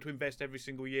what you're able to invest every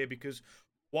single year. Because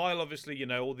while obviously,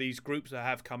 all these groups that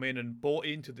have come in and bought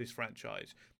into this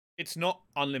franchise, it's not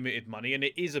unlimited money, and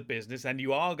it is a business, and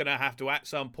you are going to have to, at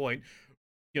some point,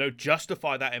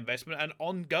 justify that investment and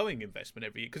ongoing investment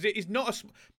every year. Because it is not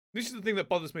this is the thing that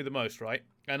bothers me the most, right?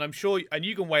 And I'm sure, and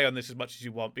you can weigh on this as much as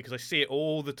you want, because I see it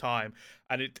all the time,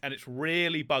 and it's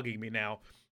really bugging me now.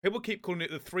 People keep calling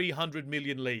it the 300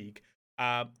 million league,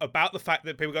 about the fact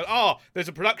that people go, oh, there's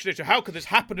a production issue. How could this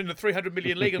happen in the 300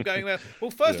 million league? I'm going,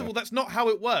 well, first of all, that's not how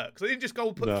it works. They didn't just go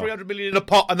and put 300 million in a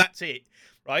pot and that's it,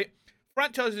 right?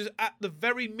 Franchises at the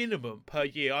very minimum per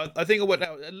year, I think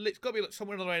it's got to be like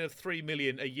somewhere in the range of 3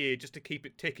 million a year just to keep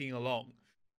it ticking along.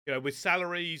 With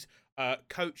salaries,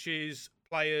 coaches,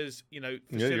 players,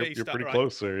 facilities. You're pretty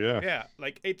close there, Yeah,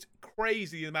 like, it's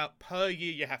crazy the amount per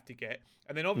year you have to get,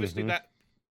 and then obviously that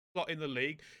slot in the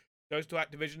league goes to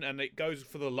Activision, and it goes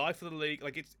for the life of the league.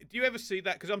 Like, do you ever see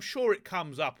that? Because I'm sure it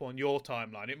comes up on your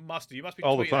timeline. You must be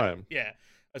all the time. Yeah.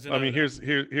 I mean, here's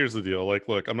the deal. Like,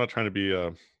 look, I'm not trying to be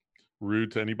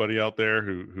rude to anybody out there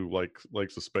who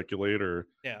likes to speculate or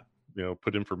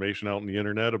put information out on the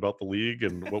internet about the league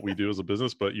and what we do as a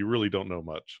business, but you really don't know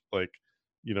much. Like,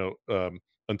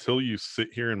 until you sit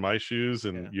here in my shoes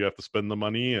and you have to spend the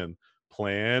money and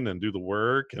plan and do the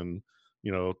work and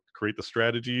create the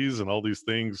strategies and all these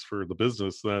things for the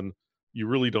business, then you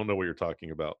really don't know what you're talking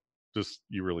about.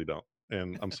 You really don't.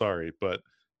 And I'm sorry, but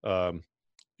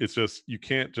it's just, you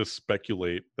can't just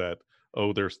speculate that,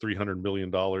 oh, there's $300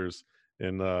 million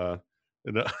in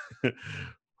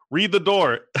read the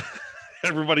door.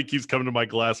 Everybody keeps coming to my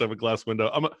glass. I have a glass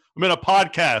window. I'm in a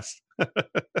podcast.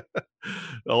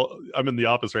 I'm in the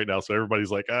office right now, so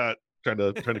everybody's like, trying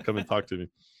to come and talk to me.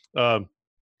 So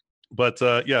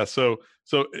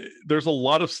there's a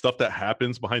lot of stuff that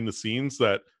happens behind the scenes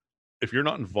that, if you're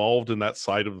not involved in that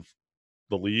side of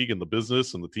the league and the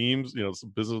business and the teams, it's the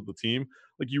business of the team,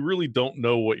 like, you really don't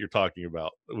know what you're talking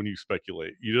about when you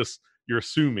speculate. You're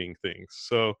assuming things.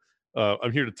 So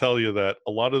I'm here to tell you that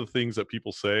a lot of the things that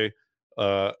people say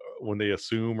when they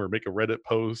assume or make a Reddit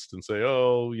post and say,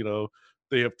 oh,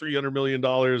 they have $300 million,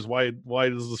 why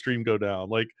does the stream go down?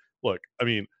 Like, look, I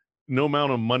mean, no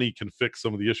amount of money can fix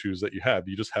some of the issues that you have.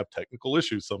 You just have technical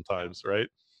issues sometimes, right?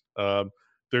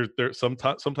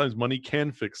 Sometimes money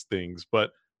can fix things,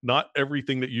 but not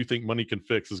everything that you think money can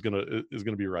fix is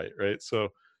gonna be right? So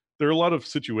there are a lot of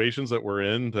situations that we're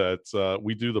in that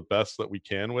we do the best that we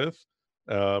can with.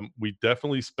 We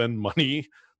definitely spend money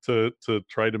to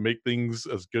try to make things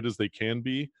as good as they can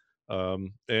be,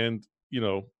 and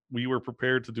we were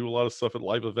prepared to do a lot of stuff at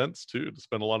live events too, to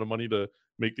spend a lot of money to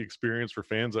make the experience for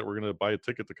fans that were going to buy a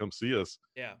ticket to come see us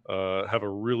have a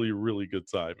really, really good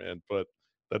time, man. But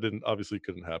that obviously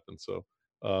couldn't happen. So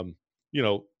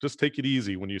just take it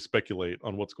easy when you speculate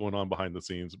on what's going on behind the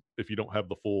scenes if you don't have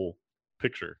the full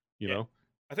picture. I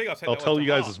think I'll tell you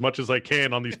guys as much as I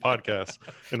can on these podcasts,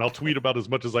 and I'll tweet about as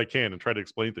much as I can and try to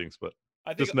explain things. But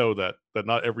just know that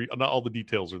not all the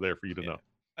details are there for you to know.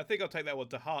 I think I'll take that one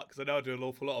to heart, because I know I do an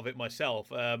awful lot of it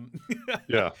myself.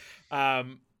 Yeah.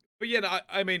 But yeah,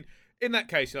 I mean, in that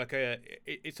case, like,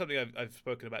 it's something I've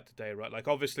spoken about today, right? Like,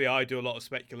 obviously, I do a lot of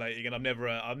speculating, and I'm never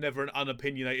an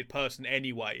unopinionated person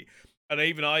anyway. And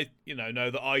even I,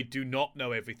 know that I do not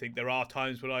know everything. There are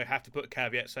times when I have to put a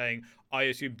caveat saying, I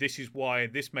assume this is why,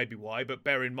 and this may be why, but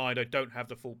bear in mind I don't have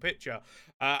the full picture.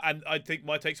 And I think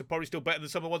my takes are probably still better than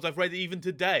some of the ones I've read even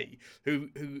today.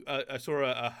 I saw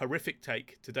a horrific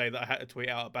take today that I had to tweet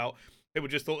out about. People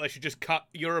just thought they should just cut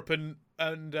Europe and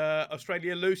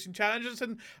Australia loose in challenges,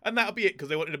 and that'll be it, because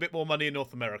they wanted a bit more money in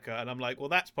North America. And I'm like, well,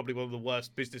 that's probably one of the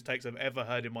worst business takes I've ever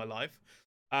heard in my life.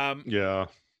 Yeah.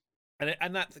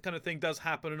 And that kind of thing does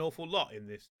happen an awful lot in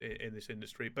this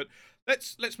industry. But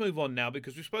let's move on now,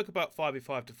 because we spoke about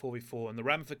 5v5 to 4v4 and the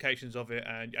ramifications of it,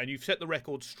 and you've set the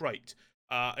record straight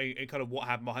in kind of what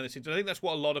happened behind the scenes. And I think that's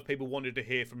what a lot of people wanted to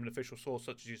hear from an official source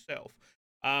such as yourself.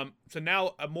 So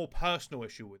now a more personal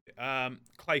issue with it.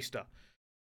 CLAYSTER.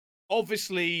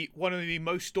 Obviously, one of the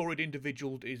most storied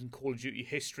individuals in Call of Duty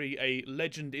history, a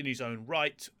legend in his own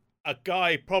right, a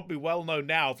guy probably well known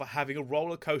now for having a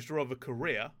roller coaster of a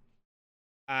career.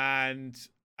 And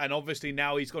obviously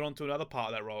now he's gone on to another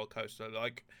part of that roller coaster.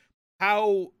 Like,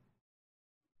 how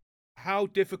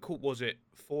difficult was it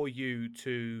for you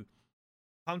to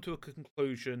come to a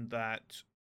conclusion that,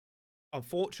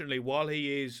 unfortunately, while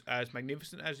he is as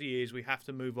magnificent as he is, we have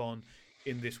to move on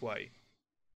in this way?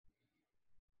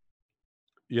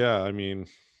 Yeah, I mean,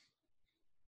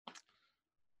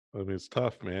 it's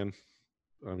tough, man.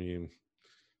 I mean,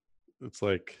 it's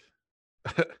like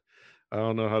I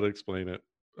don't know how to explain it.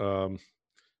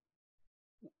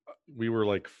 We were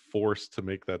like forced to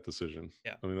make that decision.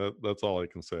 Yeah. I mean, that's all I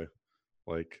can say.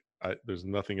 Like, there's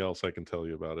nothing else I can tell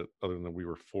you about it other than we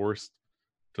were forced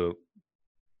to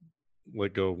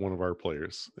let go of one of our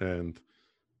players. And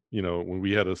when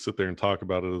we had to sit there and talk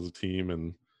about it as a team,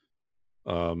 and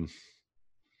I'm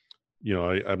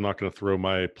not going to throw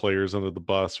my players under the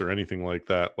bus or anything like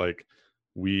that. Like,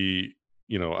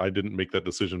 I didn't make that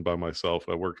decision by myself.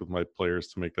 I worked with my players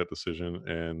to make that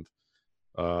decision.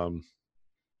 And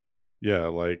yeah,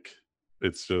 like,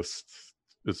 it's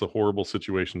a horrible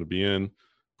situation to be in.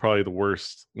 Probably the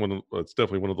worst it's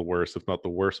definitely one of the worst, if not the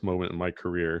worst moment in my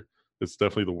career. It's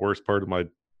definitely the worst part of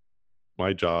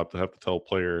my job, to have to tell a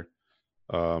player,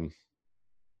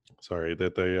 sorry,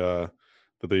 that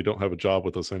they don't have a job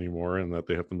with us anymore, and that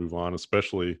they have to move on,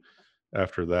 especially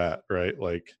after that, right?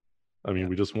 Like, I mean, Yeah.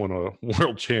 we just won a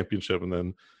world championship, and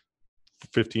then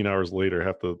 15 hours later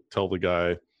have to tell the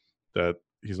guy that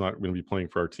he's not going to be playing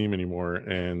for our team anymore.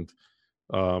 And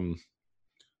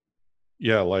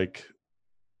yeah, like,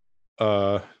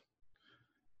 I'm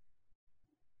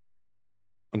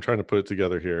trying to put it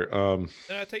together here. No,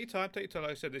 take your time. Take your time.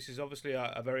 Like I said, this is obviously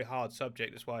a very hard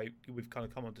subject. That's why we've kind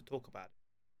of come on to talk about it.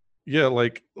 Yeah,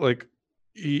 like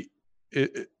he,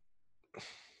 it,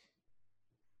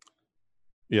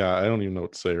 yeah, I don't even know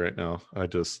what to say right now.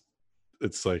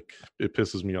 It's like, it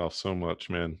pisses me off so much,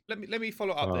 man. Let me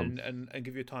follow up then and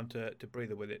give you time to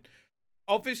breathe with it.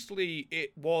 Obviously,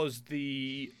 it was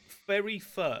the very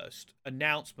first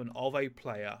announcement of a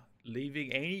player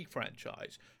leaving any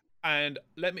franchise, and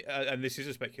and this is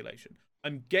a speculation.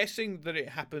 I'm guessing that it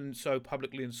happened so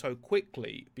publicly and so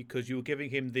quickly because you were giving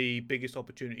him the biggest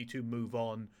opportunity to move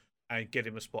on and get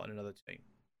him a spot in another team.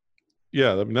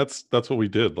 Yeah, I mean, that's what we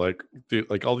did. Like, dude,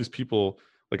 like, all these people,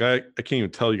 like, I can't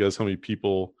even tell you guys how many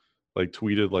people like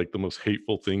tweeted like the most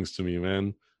hateful things to me,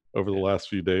 man, over the Yeah. last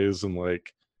few days, and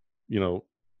like,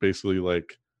 basically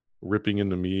like ripping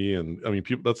into me. And I mean,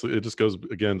 people, it just goes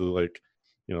again to like,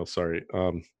 sorry,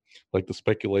 like the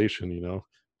speculation,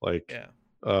 like,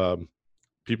 Yeah.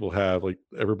 people have, like,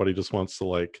 everybody just wants to,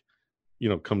 like,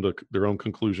 come to their own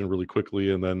conclusion really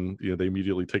quickly, and then they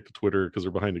immediately take to Twitter because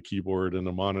they're behind a keyboard and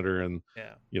a monitor, and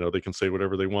Yeah. they can say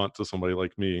whatever they want to somebody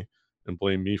like me and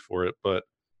blame me for it. But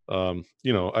I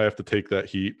have to take that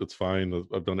heat. That's fine.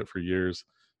 I've done it for years.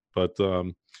 But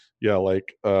yeah,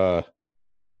 like,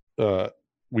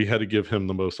 we had to give him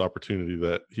the most opportunity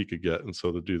that he could get, and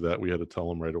so to do that, we had to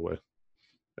tell him right away.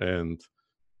 And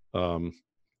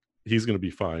he's going to be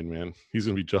fine, man. He's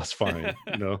going to be just fine,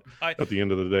 at the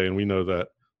end of the day. And we know that.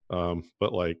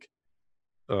 But like,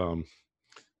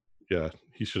 yeah,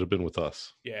 he should have been with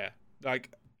us. Yeah.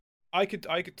 Like, I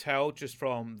could tell just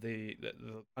from the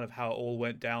kind of how it all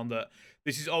went down that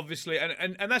this is obviously,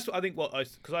 and that's what I think,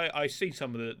 because I see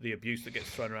some of the abuse that gets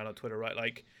thrown around on Twitter, right?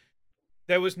 Like,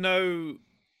 there was no,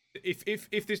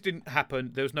 if this didn't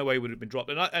happen, there was no way it would have been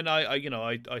dropped. And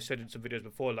I said in some videos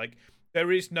before, like,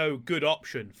 there is no good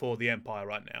option for the Empire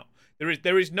right now.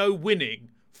 There is no winning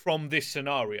from this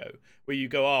scenario where you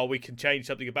go, oh, we can change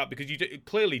something about, because you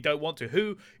clearly don't want to.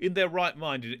 Who in their right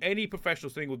mind in any professional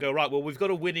thing would go, right, well, we've got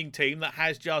a winning team that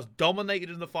has just dominated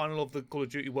in the final of the Call of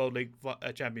Duty World League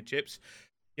Championships.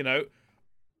 We're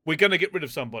going to get rid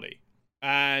of somebody.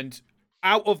 And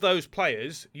out of those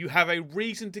players, you have a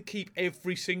reason to keep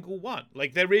every single one.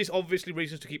 Like, there is obviously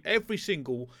reasons to keep every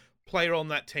single player on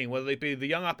that team, whether they be the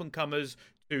young up-and-comers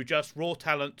to just raw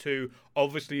talent to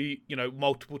obviously,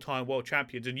 multiple-time world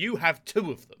champions. And you have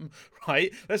two of them,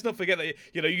 right? Let's not forget that,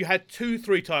 you had 2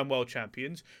 3-time world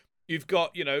champions. You've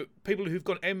got, people who've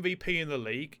got MVP in the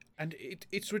league. And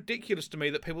it's ridiculous to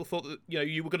me that people thought that,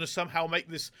 you were going to somehow make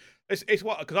this. It's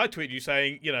what, because I tweeted you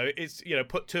saying, it's,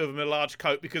 put 2 of them in a large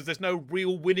coat because there's no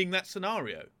real winning that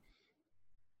scenario.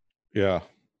 Yeah.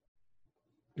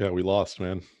 Yeah, we lost,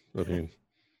 man. I mean,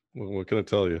 what can I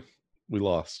tell you? We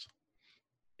lost.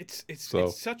 It's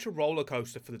such a roller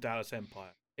coaster for the Dallas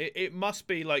Empire. It must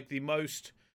be like the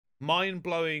most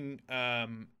mind-blowing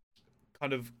kind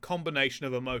of combination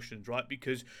of emotions, right?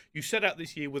 Because you set out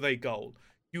this year with a goal.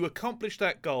 You accomplished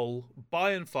that goal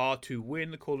by and far to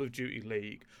win the Call of Duty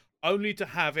League, only to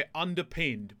have it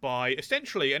underpinned by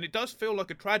essentially, and it does feel like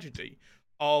a tragedy,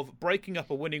 of breaking up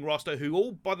a winning roster who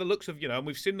all, by the looks of, and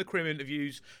we've seen the Crim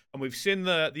interviews and we've seen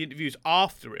the interviews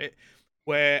after it,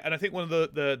 and I think one of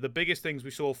the biggest things we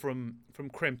saw from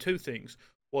Crim, 2 things,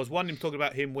 was one, him talking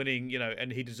about him winning,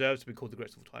 and he deserves to be called the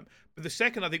greatest of all time. But the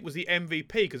second, I think, was the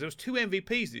MVP, because there was 2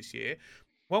 MVPs this year.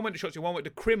 One went to Shotzi, one went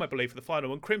to Crim, I believe, for the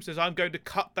final. And Crim says, I'm going to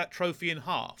cut that trophy in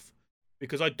half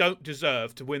because I don't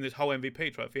deserve to win this whole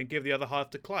MVP trophy and give the other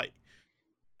half to Clay.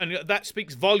 And that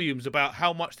speaks volumes about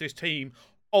how much this team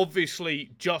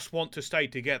obviously just want to stay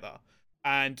together.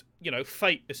 And,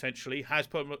 fate essentially has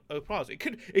put them apart. It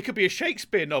could be a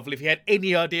Shakespeare novel if he had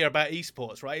any idea about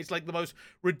esports, right? It's like the most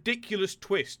ridiculous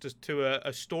twist to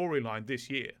a storyline this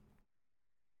year.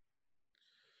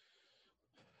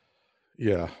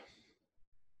 Yeah.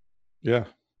 Yeah.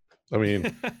 I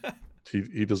mean,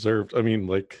 he deserved. I mean,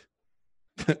 like,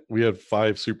 we had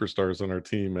 5 superstars on our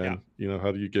team, man. Yeah.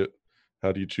 How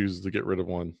do you choose to get rid of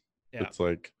one? Yeah. It's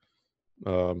like,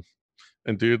 and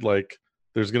dude, like,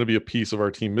 there's going to be a piece of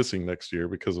our team missing next year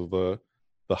because of the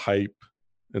hype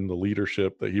and the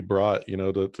leadership that he brought,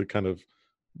 to kind of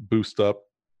boost up,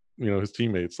 his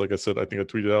teammates. Like I said, I think I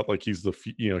tweeted out, like, he's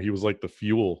he was like the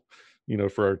fuel,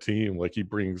 for our team. Like, he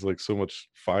brings like so much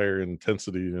fire and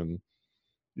intensity, and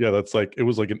yeah, that's like, it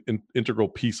was like an integral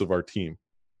piece of our team.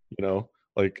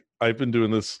 Like, I've been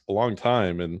doing this a long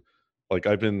time, and like,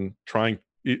 I've been trying.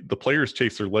 The players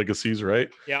chase their legacies, right?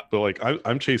 Yeah. But like,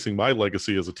 I'm chasing my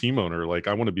legacy as a team owner. Like,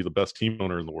 I want to be the best team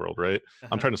owner in the world, right?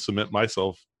 I'm trying to cement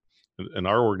myself and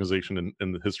our organization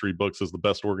in the history books as the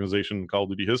best organization in Call of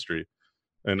Duty history.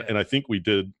 And I think we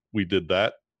did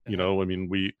that. I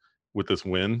mean, with this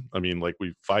win, I mean, like,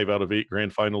 we 5 out of 8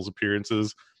 grand finals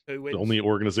appearances, the only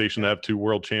organization to have 2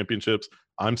 world championships.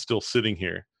 I'm still sitting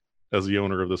here as the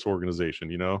owner of this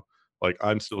organization, like,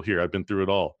 I'm still here. I've been through it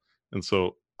all. And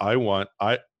so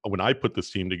when I put this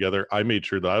team together, I made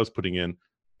sure that I was putting in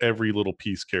every little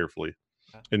piece carefully.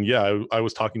 And yeah, I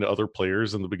was talking to other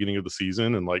players in the beginning of the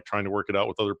season and like trying to work it out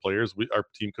with other players. Our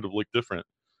team could have looked different,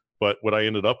 but what I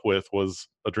ended up with was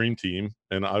a dream team,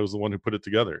 and I was the one who put it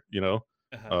together.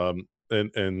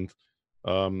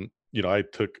 I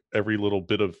took every little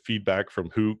bit of feedback from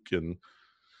Hook and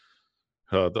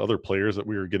the other players that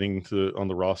we were getting on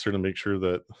the roster to make sure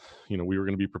that, we were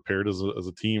going to be prepared as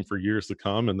a team for years to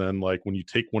come. And then, like, when you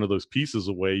take one of those pieces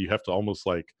away, you have to almost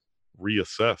like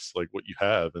reassess like what you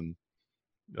have, and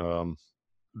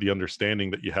the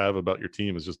understanding that you have about your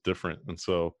team is just different. And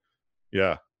so,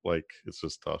 yeah, like, it's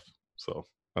just tough. So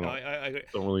I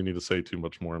don't really need to say too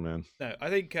much more, man. No, I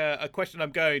think a question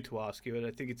I'm going to ask you, and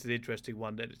I think it's an interesting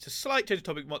one, and it's a slight change of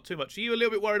topic, not too much. Are you a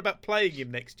little bit worried about playing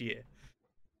him next year?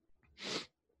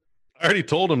 I already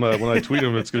told him that when I tweet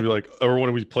him, it's gonna be like, or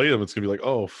when we play him, it's gonna be like,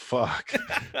 oh fuck,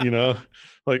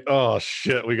 like, oh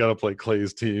shit, we gotta play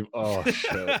Clay's team. Oh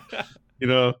shit,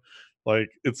 like,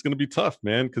 it's gonna be tough,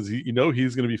 man, because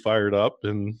he's gonna be fired up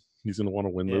and he's gonna want to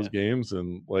win those games,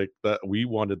 and like that, we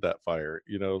wanted that fire,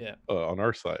 on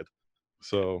our side.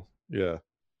 So yeah.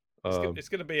 It's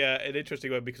going to be an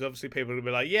interesting one, because obviously people are going to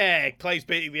be like, yeah, Clay's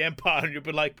beating the Empire, and you'll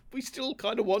be like, we still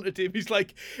kind of wanted him. He's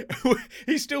like,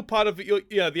 he's still part of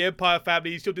the Empire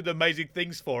family. He still did amazing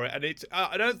things for it, and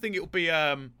I don't think it'll be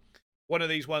one of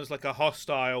these ones like a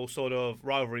hostile sort of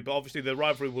rivalry, but obviously the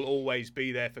rivalry will always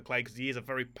be there for Clay because he is a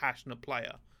very passionate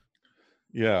player.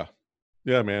 Yeah,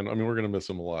 man. I mean, we're going to miss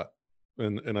him a lot,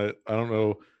 and I don't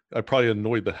know. I probably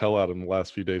annoyed the hell out of him the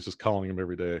last few days, just calling him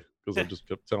every day, because I just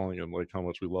kept telling him like how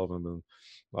much we love him, and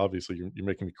obviously you're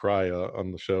making me cry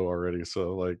on the show already.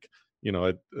 So like,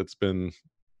 it's been,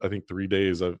 I think 3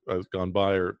 days I've gone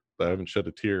by, or I haven't shed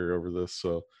a tear over this.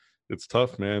 So it's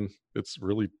tough, man. It's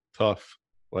really tough.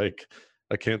 Like,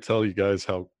 I can't tell you guys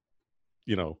how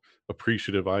you know,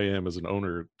 appreciative I am as an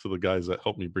owner to the guys that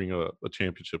helped me bring a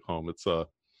championship home. It's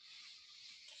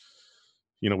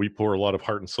you know, we pour a lot of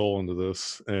heart and soul into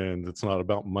this, and it's not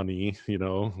about money, you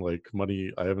know, like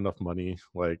money. I have enough money,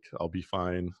 like I'll be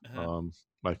fine. Uh-huh.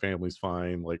 My family's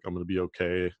fine, like I'm gonna be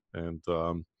okay. And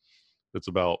it's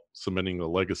about cementing a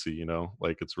legacy, you know,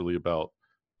 like it's really about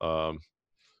um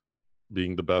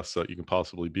being the best that you can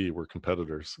possibly be. We're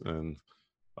competitors, and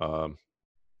um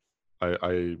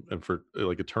I am for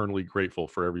like eternally grateful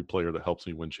for every player that helps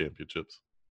me win championships.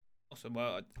 Awesome.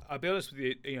 Well, I'll be honest with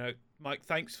you. You know, Mike,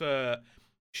 thanks for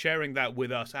sharing that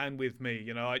with us and with me.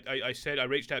 You know, I said I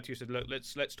reached out to you, said, look,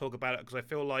 let's talk about it because I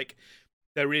feel like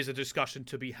there is a discussion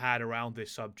to be had around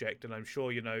this subject, and I'm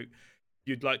sure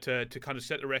you'd like to kind of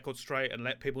set the record straight and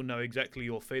let people know exactly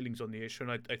your feelings on the issue.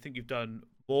 And I think you've done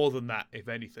more than that, if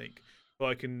anything. But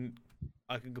I can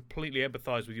completely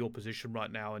empathise with your position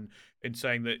right now, and in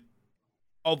saying that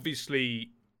obviously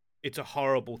it's a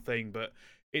horrible thing, but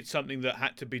it's something that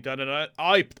had to be done. And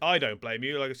I don't blame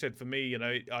you. Like I said, for me, you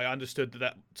know, I understood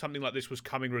that something like this was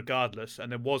coming regardless,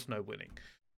 and there was no winning.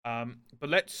 But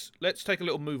let's take a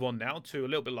little move on now to a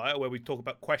little bit lighter, where we talk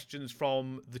about questions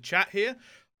from the chat here.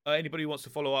 Anybody who wants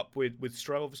to follow up with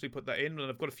Stro, obviously put that in, and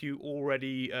I've got a few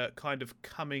already kind of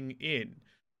coming in.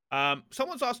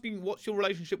 Someone's asking, what's your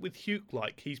relationship with Hugh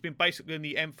like? He's been basically in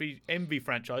the Envy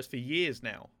franchise for years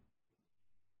now.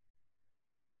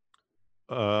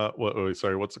 Wait,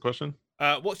 sorry, what's the question?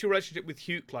 What's your relationship with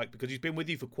Hugh like? Because he's been with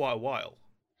you for quite a while.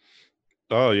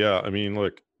 Oh yeah, I mean,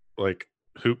 look, like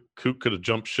Coop could have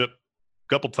jumped ship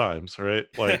a couple times, right?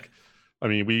 Like, I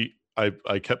mean,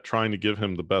 I kept trying to give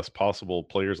him the best possible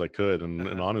players I could,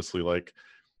 and honestly, like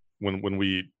when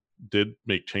we did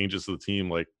make changes to the team,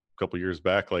 like a couple years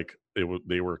back, like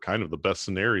they were kind of the best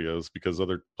scenarios because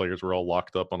other players were all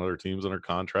locked up on other teams under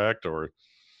contract, or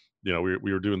you know,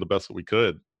 we were doing the best that we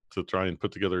could to try and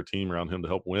put together a team around him to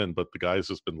help win. But the guy's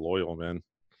just been loyal, man.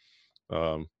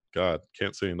 God,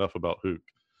 can't say enough about Hook.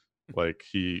 Like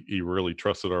he really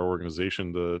trusted our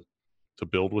organization to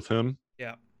build with him.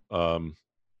 Yeah. Um,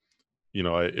 you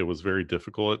know, it was very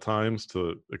difficult at times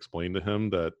to explain to him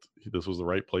that this was the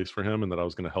right place for him and that I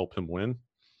was going to help him win.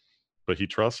 But he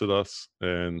trusted us,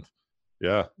 and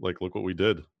yeah, like look what we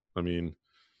did. I mean,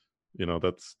 you know,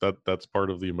 that's part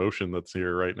of the emotion that's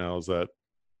here right now is that,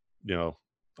 you know,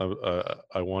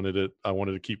 I wanted it. I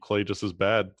wanted to keep Clay just as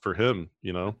bad for him.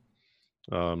 You know,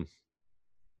 um,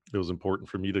 it was important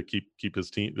for me to keep his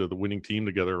team, the winning team,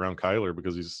 together around Kyler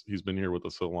because he's been here with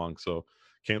us so long. So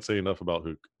can't say enough about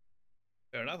Hook.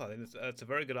 Fair enough. I think that's a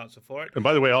very good answer for it. And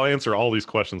by the way, I'll answer all these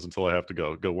questions until I have to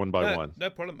go one by one. No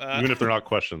problem. Even if they're not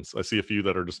questions, I see a few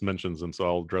that are just mentions, and so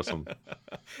I'll address them.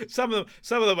 Some of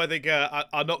them, I think,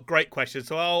 are not great questions.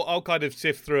 So I'll kind of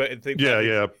sift through it and think.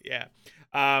 Yeah.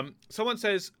 Someone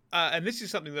says, and this is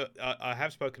something that I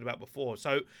have spoken about before.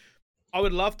 So I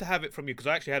would love to have it from you because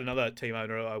I actually had another team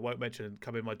owner I won't mention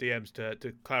come in my DMs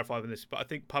to clarify on this, but I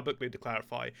think publicly to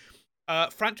clarify.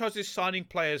 Franchises signing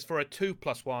players for a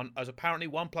 2+1, as apparently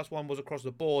 1+1 was across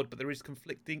the board, but there is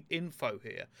conflicting info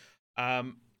here.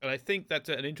 And I think that's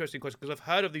an interesting question because I've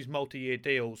heard of these multi-year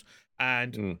deals,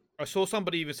 and I saw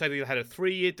somebody even say they had a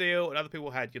 3-year deal, and other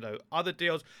people had, other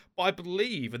deals. But I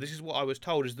believe, and this is what I was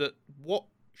told, is that what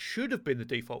should have been the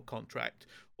default contract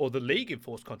or the league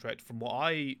enforced contract, from what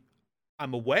I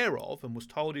am aware of and was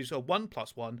told, is a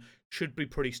 1+1 should be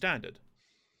pretty standard.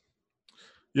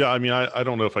 Yeah, I mean, I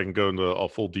don't know if I can go into all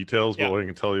full details, but what I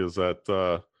can tell you is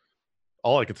that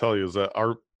all I can tell you is that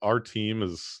our team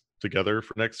is together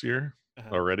for next year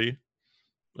already,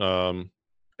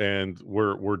 and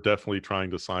we're definitely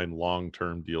trying to sign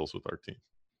long-term deals with our team,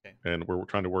 and we're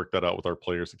trying to work that out with our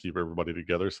players to keep everybody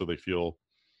together so they feel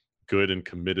good and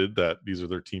committed that these are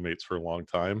their teammates for a long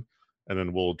time, and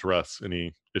then we'll address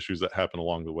any issues that happen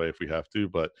along the way if we have to.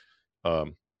 But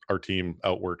our team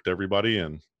outworked everybody,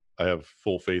 and I have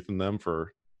full faith in them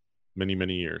for many,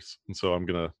 many years. And so I'm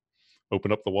going to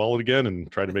open up the wallet again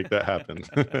and try to make that happen.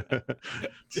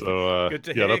 So,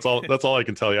 yeah, that's all I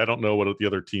can tell you. I don't know what the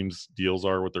other teams' deals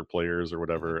are with their players or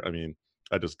whatever. I mean,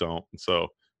 I just don't. And so,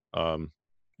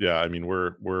 yeah, I mean,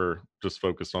 we're just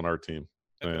focused on our team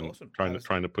and awesome.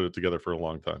 trying to put it together for a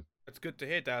long time. It's good to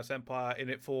hear Dallas Empire in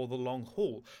it for the long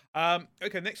haul.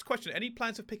 Okay, next question. Any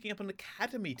plans of picking up an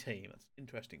academy team? That's an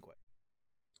interesting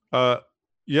question.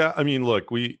 Yeah, I mean, look,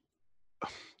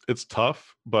 it's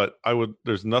tough, but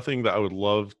there's nothing that I would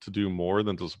love to do more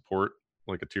than to support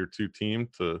like a tier 2 team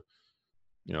to,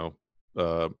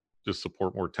 just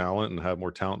support more talent and have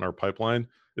more talent in our pipeline.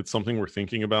 It's something we're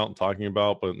thinking about and talking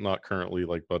about, but not currently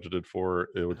like budgeted for.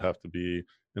 It would have to be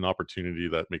an opportunity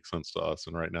that makes sense to us.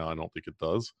 And right now I don't think it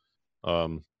does.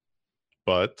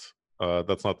 But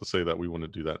that's not to say that we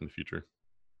wouldn't do that in the future.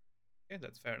 Yeah,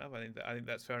 that's fair enough. I think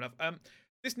that's fair enough.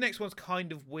 This next one's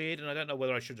kind of weird, and I don't know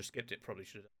whether I should have skipped it. Probably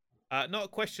should have. Not a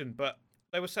question, but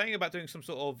they were saying about doing some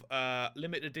sort of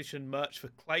limited edition merch for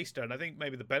Clayster, and I think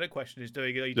maybe the better question is, are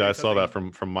you Yeah, doing I saw that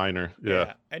something? from Miner. Yeah.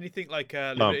 Yeah, anything like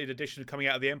Um, limited edition coming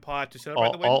out of the Empire to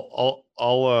celebrate the win?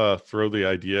 I'll throw the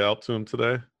idea out to him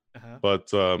today. Uh-huh. But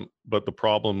the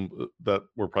problem that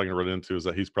we're probably gonna run into is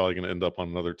that he's probably gonna end up on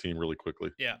another team really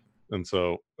quickly. Yeah. And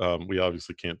so we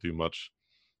obviously can't do much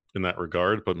in that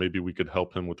regard, but maybe we could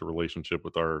help him with the relationship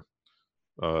with our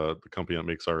the company that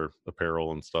makes our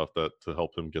apparel and stuff, that to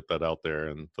help him get that out there,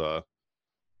 and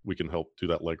we can help do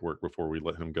that legwork before we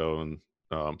let him go, and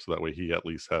so that way he at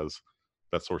least has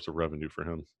that source of revenue for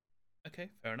him. Okay,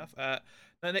 fair enough.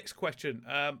 The next question.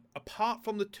 Apart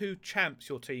from the 2 champs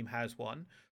your team has won,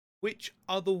 which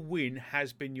other win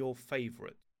has been your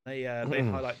favourite? They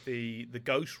highlight the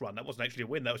Ghost run. That wasn't actually a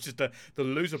win. That was just the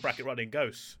loser bracket run in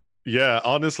Ghosts. Yeah,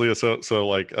 honestly, so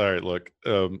like, all right, look,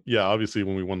 yeah, obviously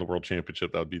when we won the world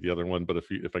championship, that would be the other one. But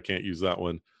if I can't use that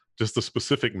one, just the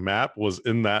specific map was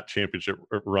in that championship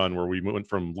run where we went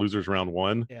from losers round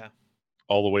 1 Yeah.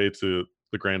 all the way to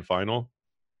the grand final.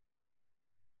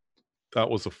 That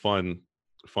was a fun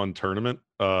tournament.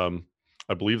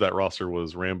 I believe that roster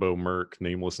was Rambo, Merc,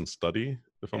 Nameless, and Study.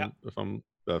 I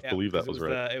Yeah, believe because that was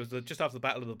right. it was just after the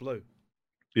Battle of the Blue.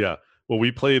 Yeah. Well,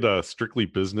 we played Strictly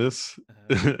Business,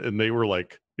 Uh-huh. and they were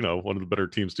like, one of the better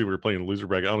teams too. We were playing loser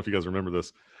bracket. I don't know if you guys remember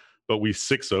this, but we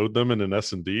 6-0'd them in an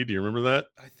S&D. Do you remember that?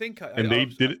 I think And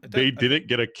they didn't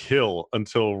get a kill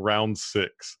until round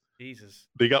 6. Jesus.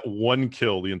 They got 1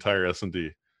 kill the entire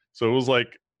S&D. So it was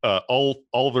like all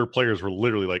of their players were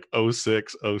literally like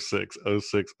 06, 06,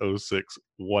 06, 06,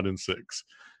 1 and 6.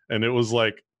 And it was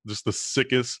like just the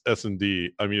sickest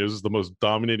S&D. I mean, it was the most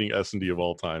dominating S&D of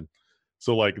all time.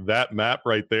 So like that map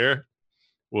right there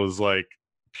was like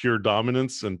pure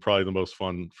dominance and probably the most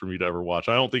fun for me to ever watch.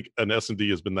 I don't think an S&D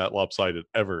has been that lopsided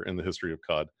ever in the history of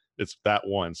COD. It's that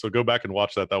one. So go back and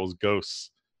watch that. That was Ghosts,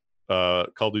 Call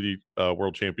of Duty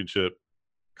World Championship,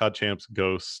 COD Champs,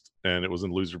 Ghost, and it was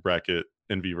in loser bracket,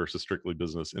 Envy versus Strictly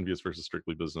Business, Envious versus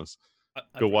Strictly Business.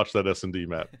 Go watch that S&D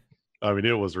map. I mean,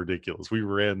 it was ridiculous. We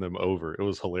ran them over. It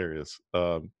was hilarious.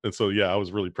 And so, yeah, I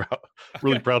was really proud,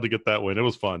 really proud to get that win. It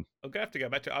was fun. I'm gonna have to go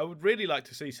back to it. I would really like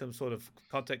to see some sort of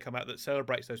content come out that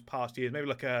celebrates those past years. Maybe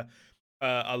like a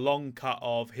long cut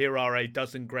of here are a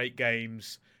dozen great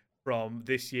games from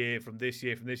this year, from this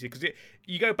year, from this year. Because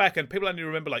you go back and people only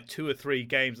remember like 2 or 3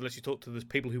 games unless you talk to the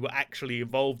people who were actually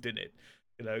involved in it.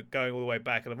 Going all the way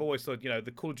back. And I've always thought,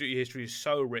 the Call of Duty history is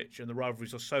so rich and the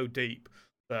rivalries are so deep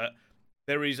that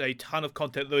there is a ton of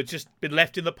content that has just been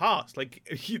left in the past. Like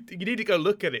you need to go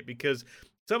look at it because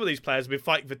some of these players have been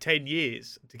fighting for 10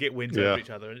 years to get wins over each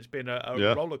other, and it's been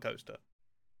a roller coaster.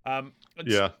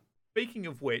 Speaking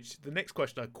of which, the next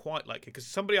question I quite like it because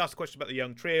somebody asked a question about the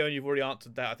young trio, and you've already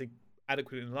answered that, I think,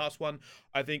 adequately in the last one.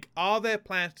 I think, are there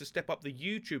plans to step up the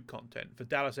YouTube content for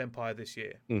Dallas Empire this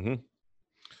year? Mm-hmm.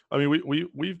 I mean,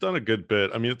 we've done a good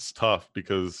bit. I mean, it's tough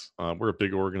because we're a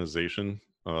big organization.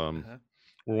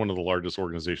 We're one of the largest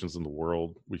organizations in the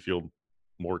world. We field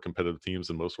more competitive teams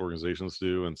than most organizations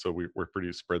do, and so we're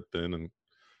pretty spread thin. And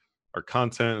our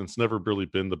content, it's never really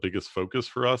been the biggest focus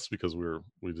for us because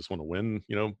we just want to win,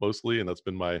 mostly, and that's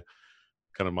been my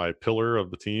pillar of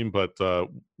the team. But our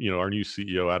new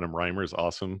CEO Adam Reimer is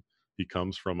awesome. He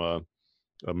comes from a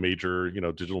major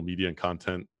digital media and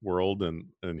content world, and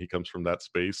he comes from that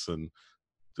space, and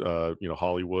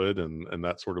Hollywood and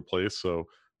that sort of place. So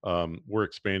we're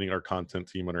expanding our content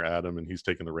team under Adam, and he's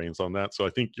taking the reins on that. So I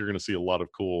think you're going to see a lot of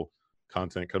cool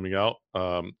content coming out,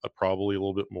 probably a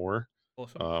little bit more.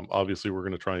 Awesome. Obviously we're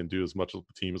going to try and do as much of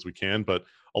the team as we can, but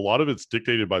a lot of it's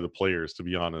dictated by the players, to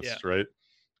be honest. Right?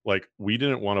 Like, we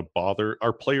didn't want to bother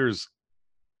our players.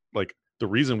 Like, the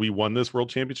reason we won this world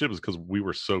championship is because we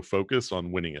were so focused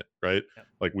on winning it, right?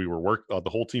 Like, we were the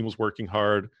whole team was working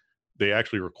hard. They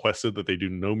actually requested that they do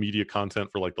no media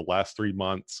content for like the last 3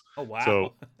 months. Oh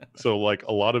wow. So like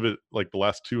a lot of it, like the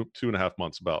last two and a half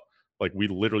months, about, like, we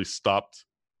literally stopped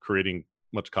creating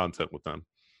much content with them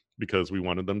because we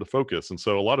wanted them to focus. And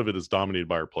so a lot of it is dominated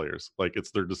by our players. Like, it's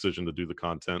their decision to do the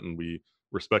content, and we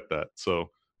respect that.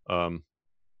 So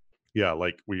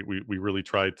like we really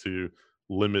tried to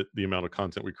limit the amount of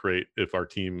content we create if our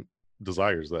team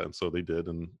desires that, and so they did.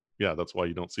 And that's why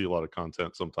you don't see a lot of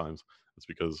content sometimes. It's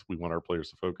because we want our players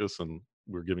to focus, and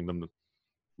we're giving them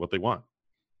what they want.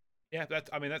 Yeah,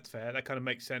 that's fair. That kind of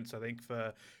makes sense, I think,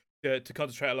 to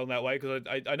concentrate along that way, because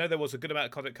I know there was a good amount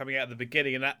of content coming out at the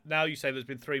beginning, and that now you say there's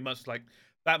been 3 months. Like,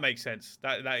 That makes sense.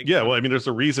 That Yeah, kind well, I of, mean, there's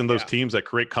a reason those yeah, teams that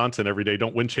create content every day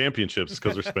don't win championships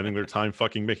because they're spending their time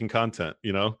fucking making content.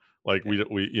 You know, like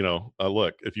yeah,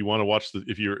 look, if you want to watch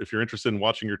if you're interested in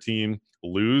watching your team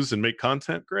lose and make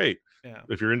content, great. yeah.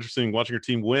 If you're interested in watching your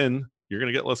team win, you're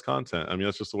gonna get less content. I mean,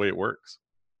 that's just the way it works.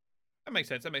 That makes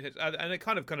sense. That makes sense. And it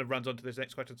kind of runs on to this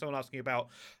next question. Someone asking about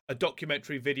a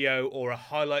documentary video or a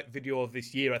highlight video of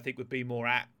this year, I think would be more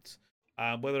apt.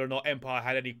 Whether or not Empire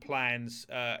had any plans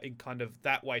in kind of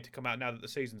that way to come out now that the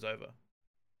season's over.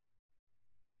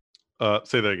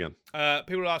 Say that again.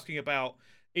 People are asking about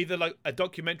either like a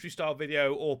documentary style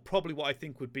video or probably what I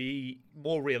think would be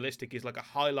more realistic is like a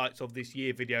highlights of this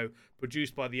year video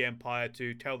produced by the Empire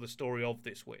to tell the story of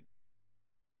this win.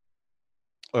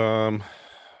 Um,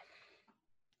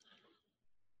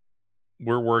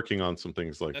 we're working on some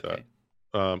things like that.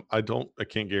 Okay. I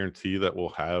can't guarantee that we'll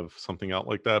have something out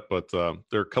like that, but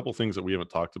there are a couple things that we haven't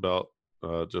talked about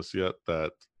just yet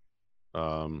that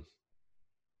um,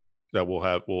 that we'll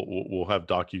have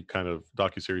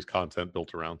docu series content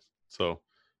built around. So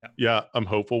Yeah. yeah, I'm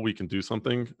hopeful we can do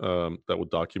something that will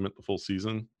document the full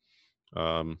season.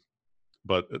 Um,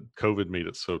 but COVID made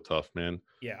it so tough, man.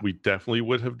 Yeah. We definitely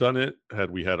would have done it had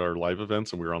we had our live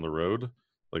events and we were on the road.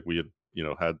 Like we had,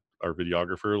 had our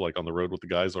videographer like on the road with the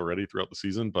guys already throughout the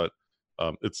season. But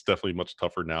it's definitely much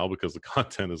tougher now because the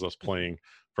content is us playing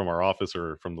from our office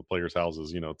or from the players'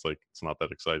 houses. It's like it's not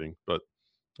that exciting. But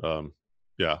um,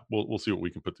 yeah, we'll see what we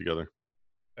can put together.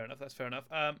 Fair enough. That's fair enough.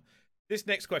 This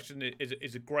next question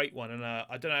is a great one, and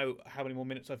I don't know how many more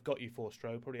minutes I've got you for,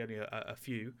 Stro. Probably only a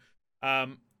few.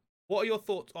 What are your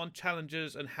thoughts on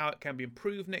challenges and how it can be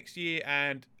improved next year,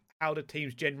 and how do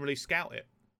teams generally scout it?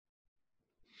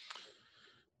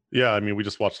 Yeah, I mean, we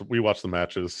watched the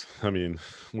matches. I mean,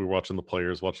 we were watching the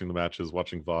players, watching the matches,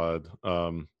 watching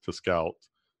VOD to scout.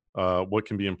 What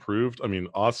can be improved? I mean,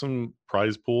 awesome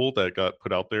prize pool that got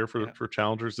put out there Yeah, for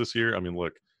challengers this year. I mean,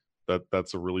 look,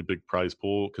 that's a really big prize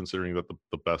pool considering that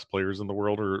the best players in the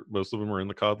world are most of them are in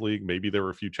the COD League. Maybe there were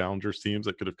a few challengers teams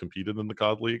that could have competed in the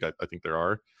COD League. I think there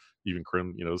are. Even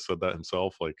Krim, said that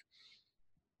himself. Like,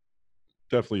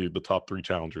 definitely the top three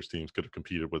challengers teams could have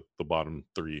competed with the bottom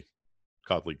three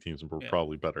COD League teams and were yeah.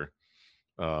 probably better.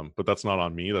 But that's not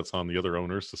on me. That's on the other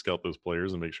owners to scout those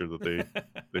players and make sure that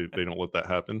they don't let that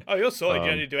happen. Oh, you're sorted. You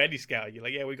don't Um, need to do any scouting. You're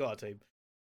like, yeah, we got our team.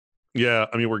 yeah,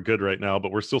 I mean we're good right now,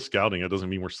 but we're still scouting. It doesn't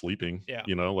mean we're sleeping. Yeah,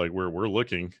 Like we're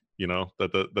looking.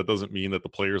 That doesn't mean that the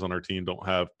players on our team don't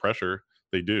have pressure.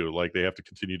 They do. Like they have to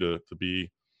continue to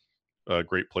be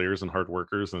great players and hard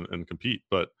workers and compete.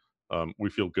 But we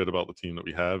feel good about the team that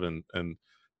we have, and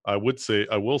I will say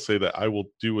that I will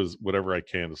do as whatever I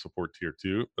can to support tier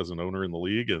two as an owner in the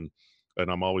league, and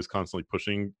I'm always constantly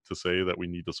pushing to say that we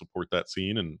need to support that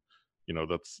scene, and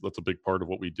that's a big part of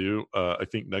what we do. I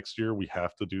think next year we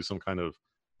have to do some kind of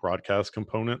broadcast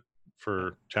component yeah,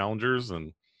 for challengers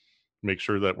and make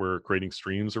sure that we're creating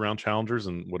streams around challengers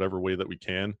in whatever way that we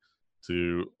can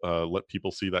to let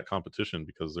people see that competition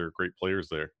because there are great players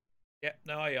there. yeah.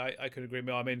 No, I could agree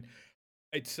more. I mean,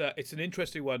 it's an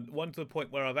interesting one to the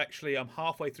point where I'm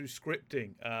halfway through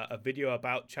scripting a video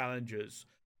about challenges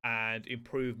and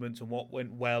improvements and what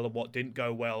went well and what didn't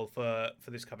go well for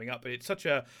this coming up. But it's such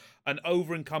an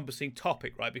over encompassing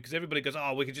topic, right? Because everybody goes,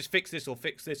 oh, we can just fix this or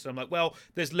fix this. And I'm like, well,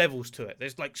 there's levels to it.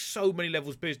 There's like so many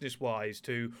levels business wise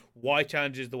to why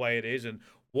challenges the way it is and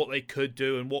what they could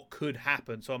do and what could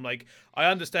happen. So I'm like, I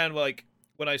understand like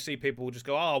when I see people just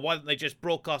go, oh, why don't they just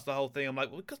broadcast the whole thing? I'm like,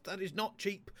 well, because that is not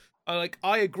cheap.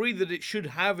 I agree that it should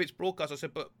have its broadcast. I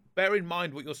said, but bear in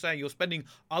mind what you're saying. You're spending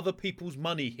other people's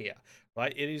money here,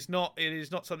 right? It is not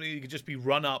something that can just be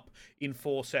run up in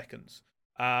 4 seconds.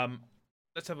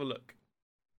 Let's have a look.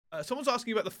 Someone's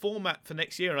asking about the format for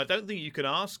next year, and I don't think you can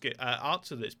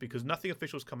answer this because nothing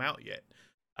official's come out yet.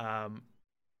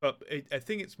 But I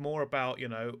think it's more about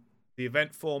the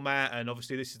event format, and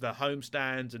obviously this is the home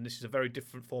stands, and this is a very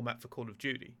different format for Call of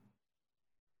Duty.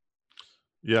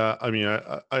 Yeah, I mean,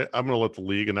 I'm gonna let the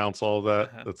league announce all of that.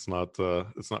 Uh-huh.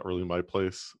 It's not really my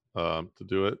place to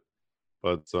do it,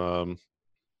 but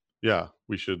yeah,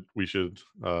 we should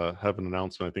have an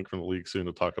announcement I think from the league soon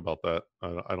to talk about that.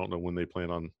 I don't know when they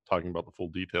plan on talking about the full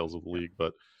details of the league,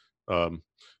 but um,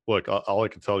 look, all I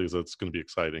can tell you is that it's going to be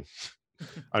exciting.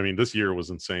 I mean, this year was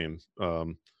insane.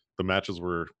 The matches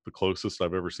were the closest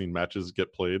I've ever seen matches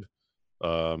get played.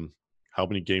 How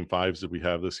many game fives did we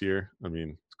have this year? I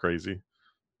mean, it's crazy.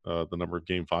 The number of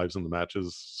game fives in the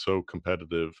matches so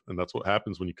competitive, and that's what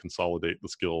happens when you consolidate the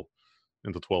skill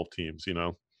into 12 teams.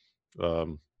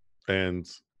 Um, and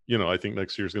I think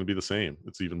next year is going to be the same.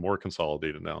 It's even more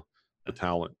consolidated now, the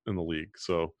talent in the league.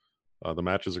 So The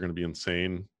matches are going to be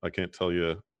insane. I can't tell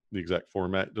you the exact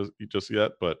format just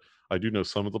yet, but I do know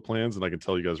some of the plans, and I can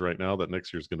tell you guys right now that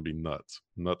next year is going to be nuts.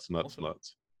 Awesome.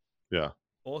 Nuts. Yeah.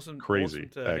 Awesome Crazy,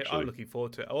 to hear. I'm actually. looking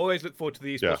forward to it. I always look forward to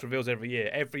the Yeah. esports reveals every year.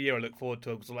 Every year I look forward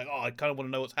to it because I'm like, oh, I kind of want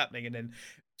to know what's happening, and then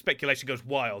speculation goes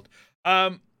wild.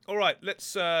 All right,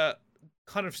 let's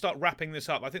kind of start wrapping this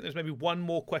up. I think there's maybe one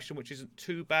more question which isn't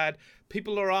too bad.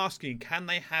 People are asking, can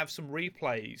they have some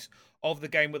replays of the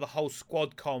game with the whole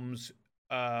squad comms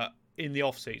in the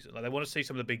off season? Like, they want to see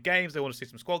some of the big games. They want to see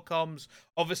some squad comms.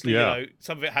 Obviously, Yeah. you know,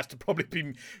 some of it has to probably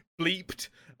be bleeped.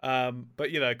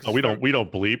 But you know, Oh, we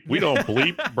don't bleep. We don't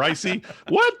bleep, Bricey.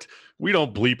 What? We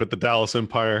don't bleep at the Dallas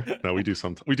Empire. No, we do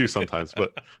sometimes,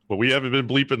 but we haven't been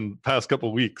bleeping past couple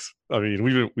of weeks. I mean,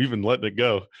 we've been letting it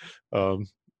go.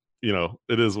 You know,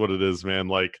 it is what it is, man.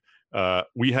 Like,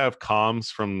 we have comms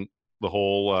from the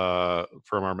whole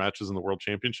from our matches in the World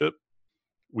Championship.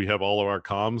 We have all of our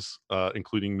comms,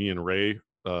 including me and Ray,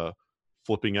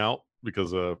 flipping out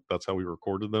because that's how we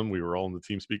recorded them. We were all in the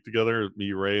team speak together,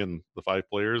 me, Ray, and the 5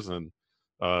 players. And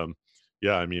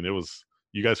yeah, I mean, it was,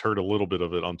 you guys heard a little bit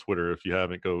of it on Twitter. If you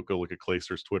haven't, go look at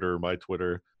CLAYSTER's Twitter or my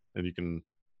Twitter, and you can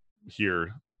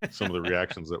hear some of the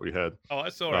reactions that we had. Oh, I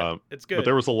saw it. It's good. But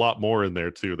there was a lot more in there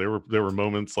too. There were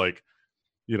moments like,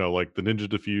 you know, like the Ninja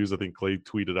Diffuse. I think Clay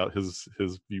tweeted out his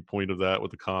viewpoint of that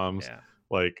with the comms. Yeah.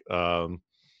 Like,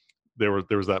 there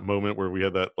was that moment where we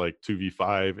had that like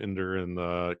 2v5 Ender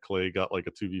and Clay got like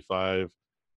a 2v5.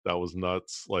 That was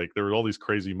nuts. Like, there were all these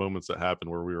crazy moments that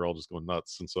happened where we were all just going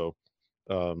nuts. And so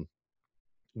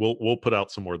we'll put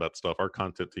out some more of that stuff. Our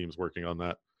content team's working on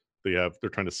that. They're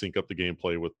trying to sync up the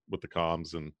gameplay with the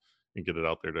comms and get it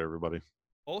out there to everybody.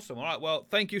 Awesome. All right. Well,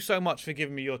 thank you so much for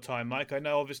giving me your time, Mike. I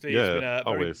know obviously Yeah, it's been a very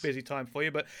always. busy time for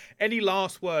you, but any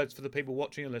last words for the people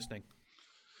watching and listening?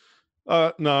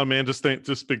 No, man, just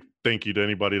big thank you to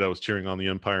anybody that was cheering on the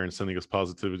Empire and sending us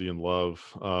positivity and love.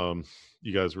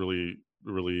 You guys really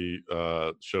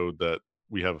showed that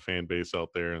we have a fan base out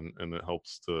there, and it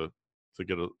helps to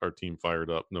get our team fired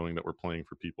up, knowing that we're playing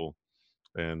for people,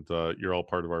 and you're all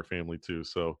part of our family too.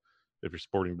 So if you're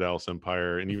supporting Dallas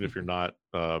Empire, and even if you're not,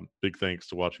 big thanks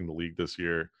to watching the league this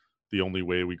year. The only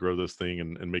way we grow this thing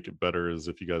and make it better is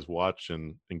if you guys watch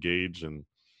and engage and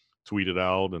tweet it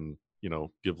out and, you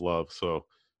know, give love. So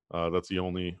that's the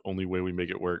only way we make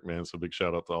it work, man. So big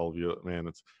shout out to all of you, man.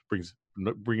 It's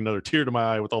bring another tear to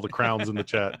my eye with all the crowns in the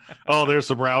chat. Oh, there's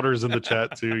some routers in the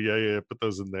chat too. Yeah, put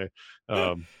those in there.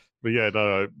 But yeah,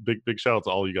 no, big shout out to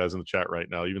all you guys in the chat right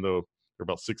now. Even though there are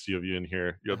about 60 of you in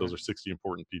here, yeah, those are 60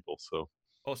 important people. So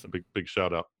awesome. Big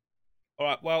shout out. All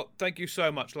right. Well, thank you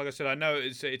so much. Like I said, I know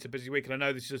it's a busy week, and I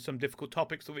know this is some difficult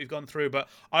topics that we've gone through, but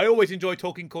I always enjoy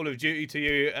talking Call of Duty to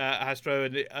you, Astro,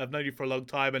 and I've known you for a long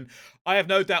time, and I have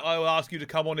no doubt I will ask you to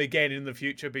come on again in the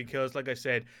future because, like I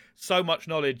said, so much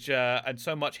knowledge and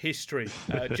so much history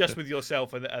just with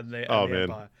yourself and the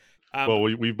Empire. Well,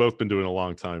 we've both been doing it a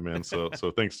long time, man. So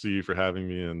thanks to you for having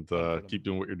me, and keep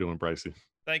doing what you're doing, Bricey.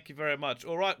 Thank you very much.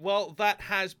 All right. Well, that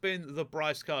has been the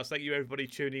Bricecast. Thank you, everybody,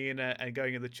 tuning in and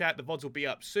going in the chat. The VODs will be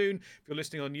up soon. If you're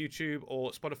listening on YouTube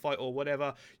or Spotify or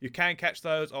whatever, you can catch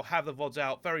those. I'll have the VODs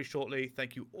out very shortly.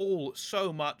 Thank you all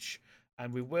so much,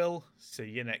 and we will see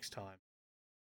you next time.